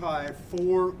Raspberry Pi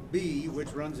 4B,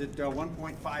 which runs at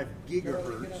 1.5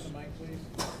 gigahertz. Get on the mic, please.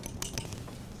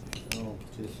 Oh,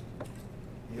 just,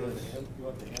 You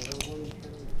want the handheld one?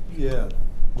 yeah.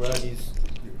 Well, he's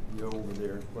over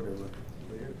there, whatever.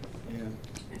 Yeah.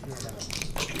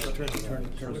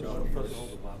 Turn it on.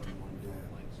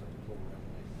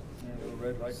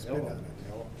 Red light.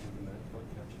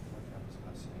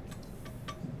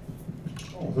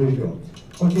 Oh, there you go.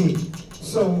 Okay,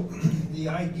 so the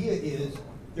idea is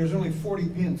there's only 40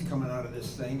 pins coming out of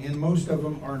this thing, and most of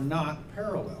them are not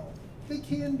parallel. They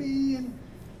can be, and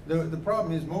the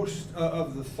problem is most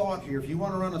of the thought here, if you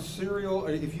want to run a serial,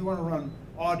 or if you want to run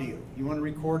audio, you want to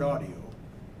record audio,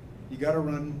 you got to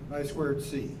run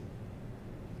I2C.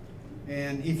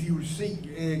 And if you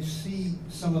see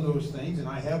some of those things, and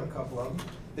I have a couple of them,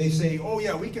 they say, oh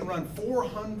yeah, we can run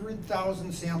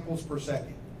 400,000 samples per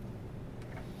second.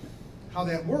 How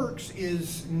that works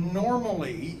is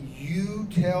normally you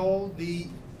tell the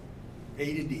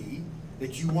A to D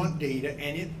that you want data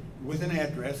and it with an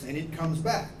address, and it comes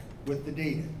back with the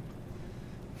data.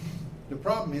 The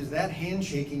problem is that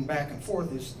handshaking back and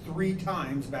forth is 3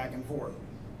 times back and forth.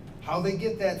 How they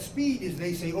get that speed is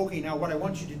they say, okay, now what I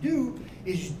want you to do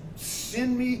is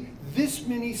send me this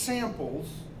many samples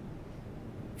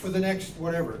for the next,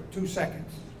 whatever, 2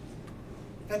 seconds.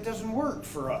 That doesn't work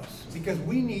for us because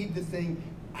we need the thing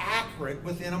accurate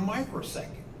within a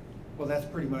microsecond. Well, that's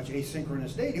pretty much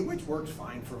asynchronous data, which works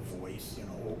fine for voice, you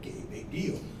know, okay, big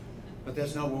deal. But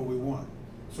that's not what we want.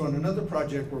 So in another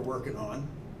project we're working on,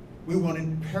 we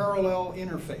wanted parallel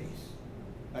interface,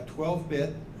 a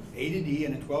 12-bit A to D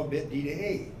and a 12-bit D to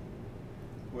A.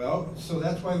 Well, so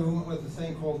that's why we went with the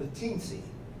thing called the Teensy,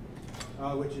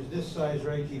 which is this size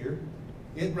right here.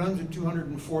 It runs at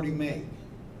 240 meg.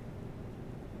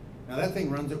 Now that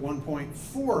thing runs at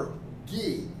 1.4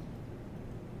 gig,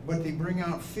 but they bring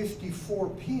out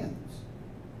 54 pins.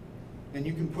 And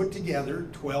you can put together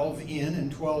 12 in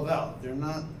and 12 out. They're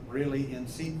not really in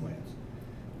sequence.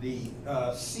 The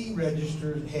C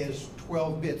register has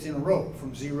 12 bits in a row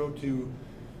from 0 to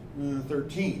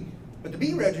 13. But the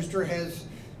B register has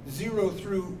 0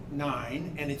 through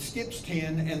 9, and it skips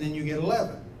 10, and then you get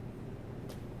 11.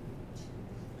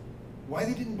 Why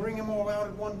they didn't bring them all out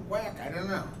at one whack, I don't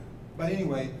know. But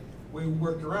anyway, we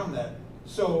worked around that.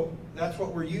 So that's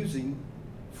what we're using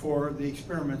for the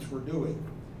experiments we're doing.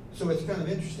 So it's kind of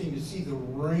interesting to see the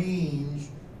range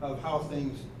of how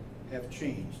things have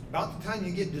changed. About the time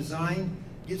you get designed,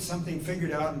 get something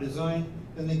figured out and designed,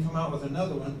 then they come out with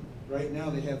another one. Right now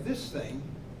they have this thing,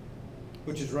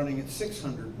 which is running at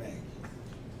 600 meg.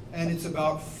 And it's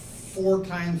about 4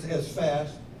 times as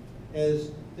fast as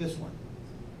this one.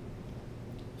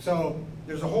 So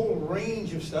there's a whole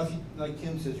range of stuff. Like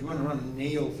Kim says, you want to run a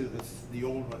nail through this, the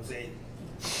old one, say,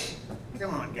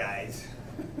 come on, guys.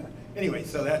 Anyway,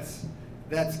 so that's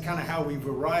kind of how we've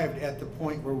arrived at the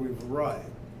point where we've arrived.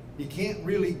 You can't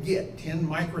really get 10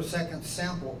 microsecond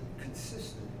sample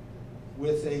consistent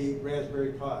with a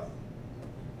Raspberry Pi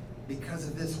because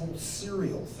of this whole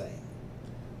serial thing.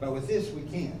 But with this, we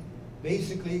can.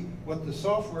 Basically, what the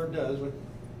software does, what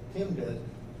Tim does,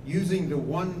 using the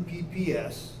 1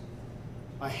 PPS,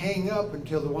 I hang up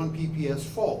until the 1 PPS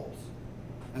falls.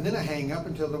 And then I hang up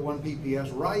until the 1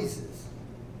 PPS rises.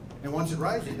 And once it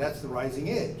rises, that's the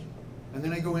rising edge. And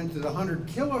then I go into the 100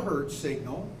 kilohertz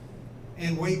signal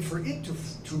and wait for it to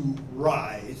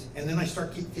rise, and then I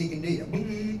start taking data.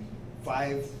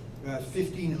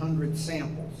 1,500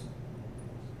 samples.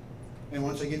 And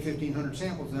once I get 1,500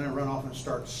 samples, then I run off and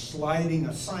start sliding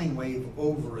a sine wave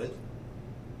over it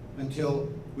until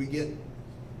we get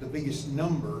the biggest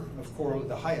number of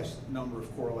the highest number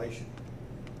of correlation.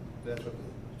 That's what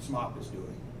the SMOP is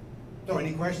doing. So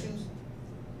any questions?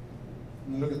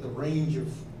 And look at the range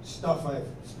of stuff I've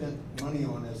spent money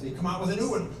on as they come out with a new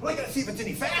one. Well, I gotta see if it's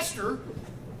any faster.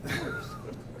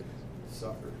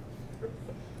 Sucker.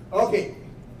 Okay,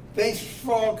 thanks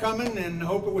for all coming and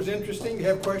hope it was interesting. If you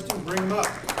have questions, bring them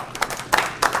up.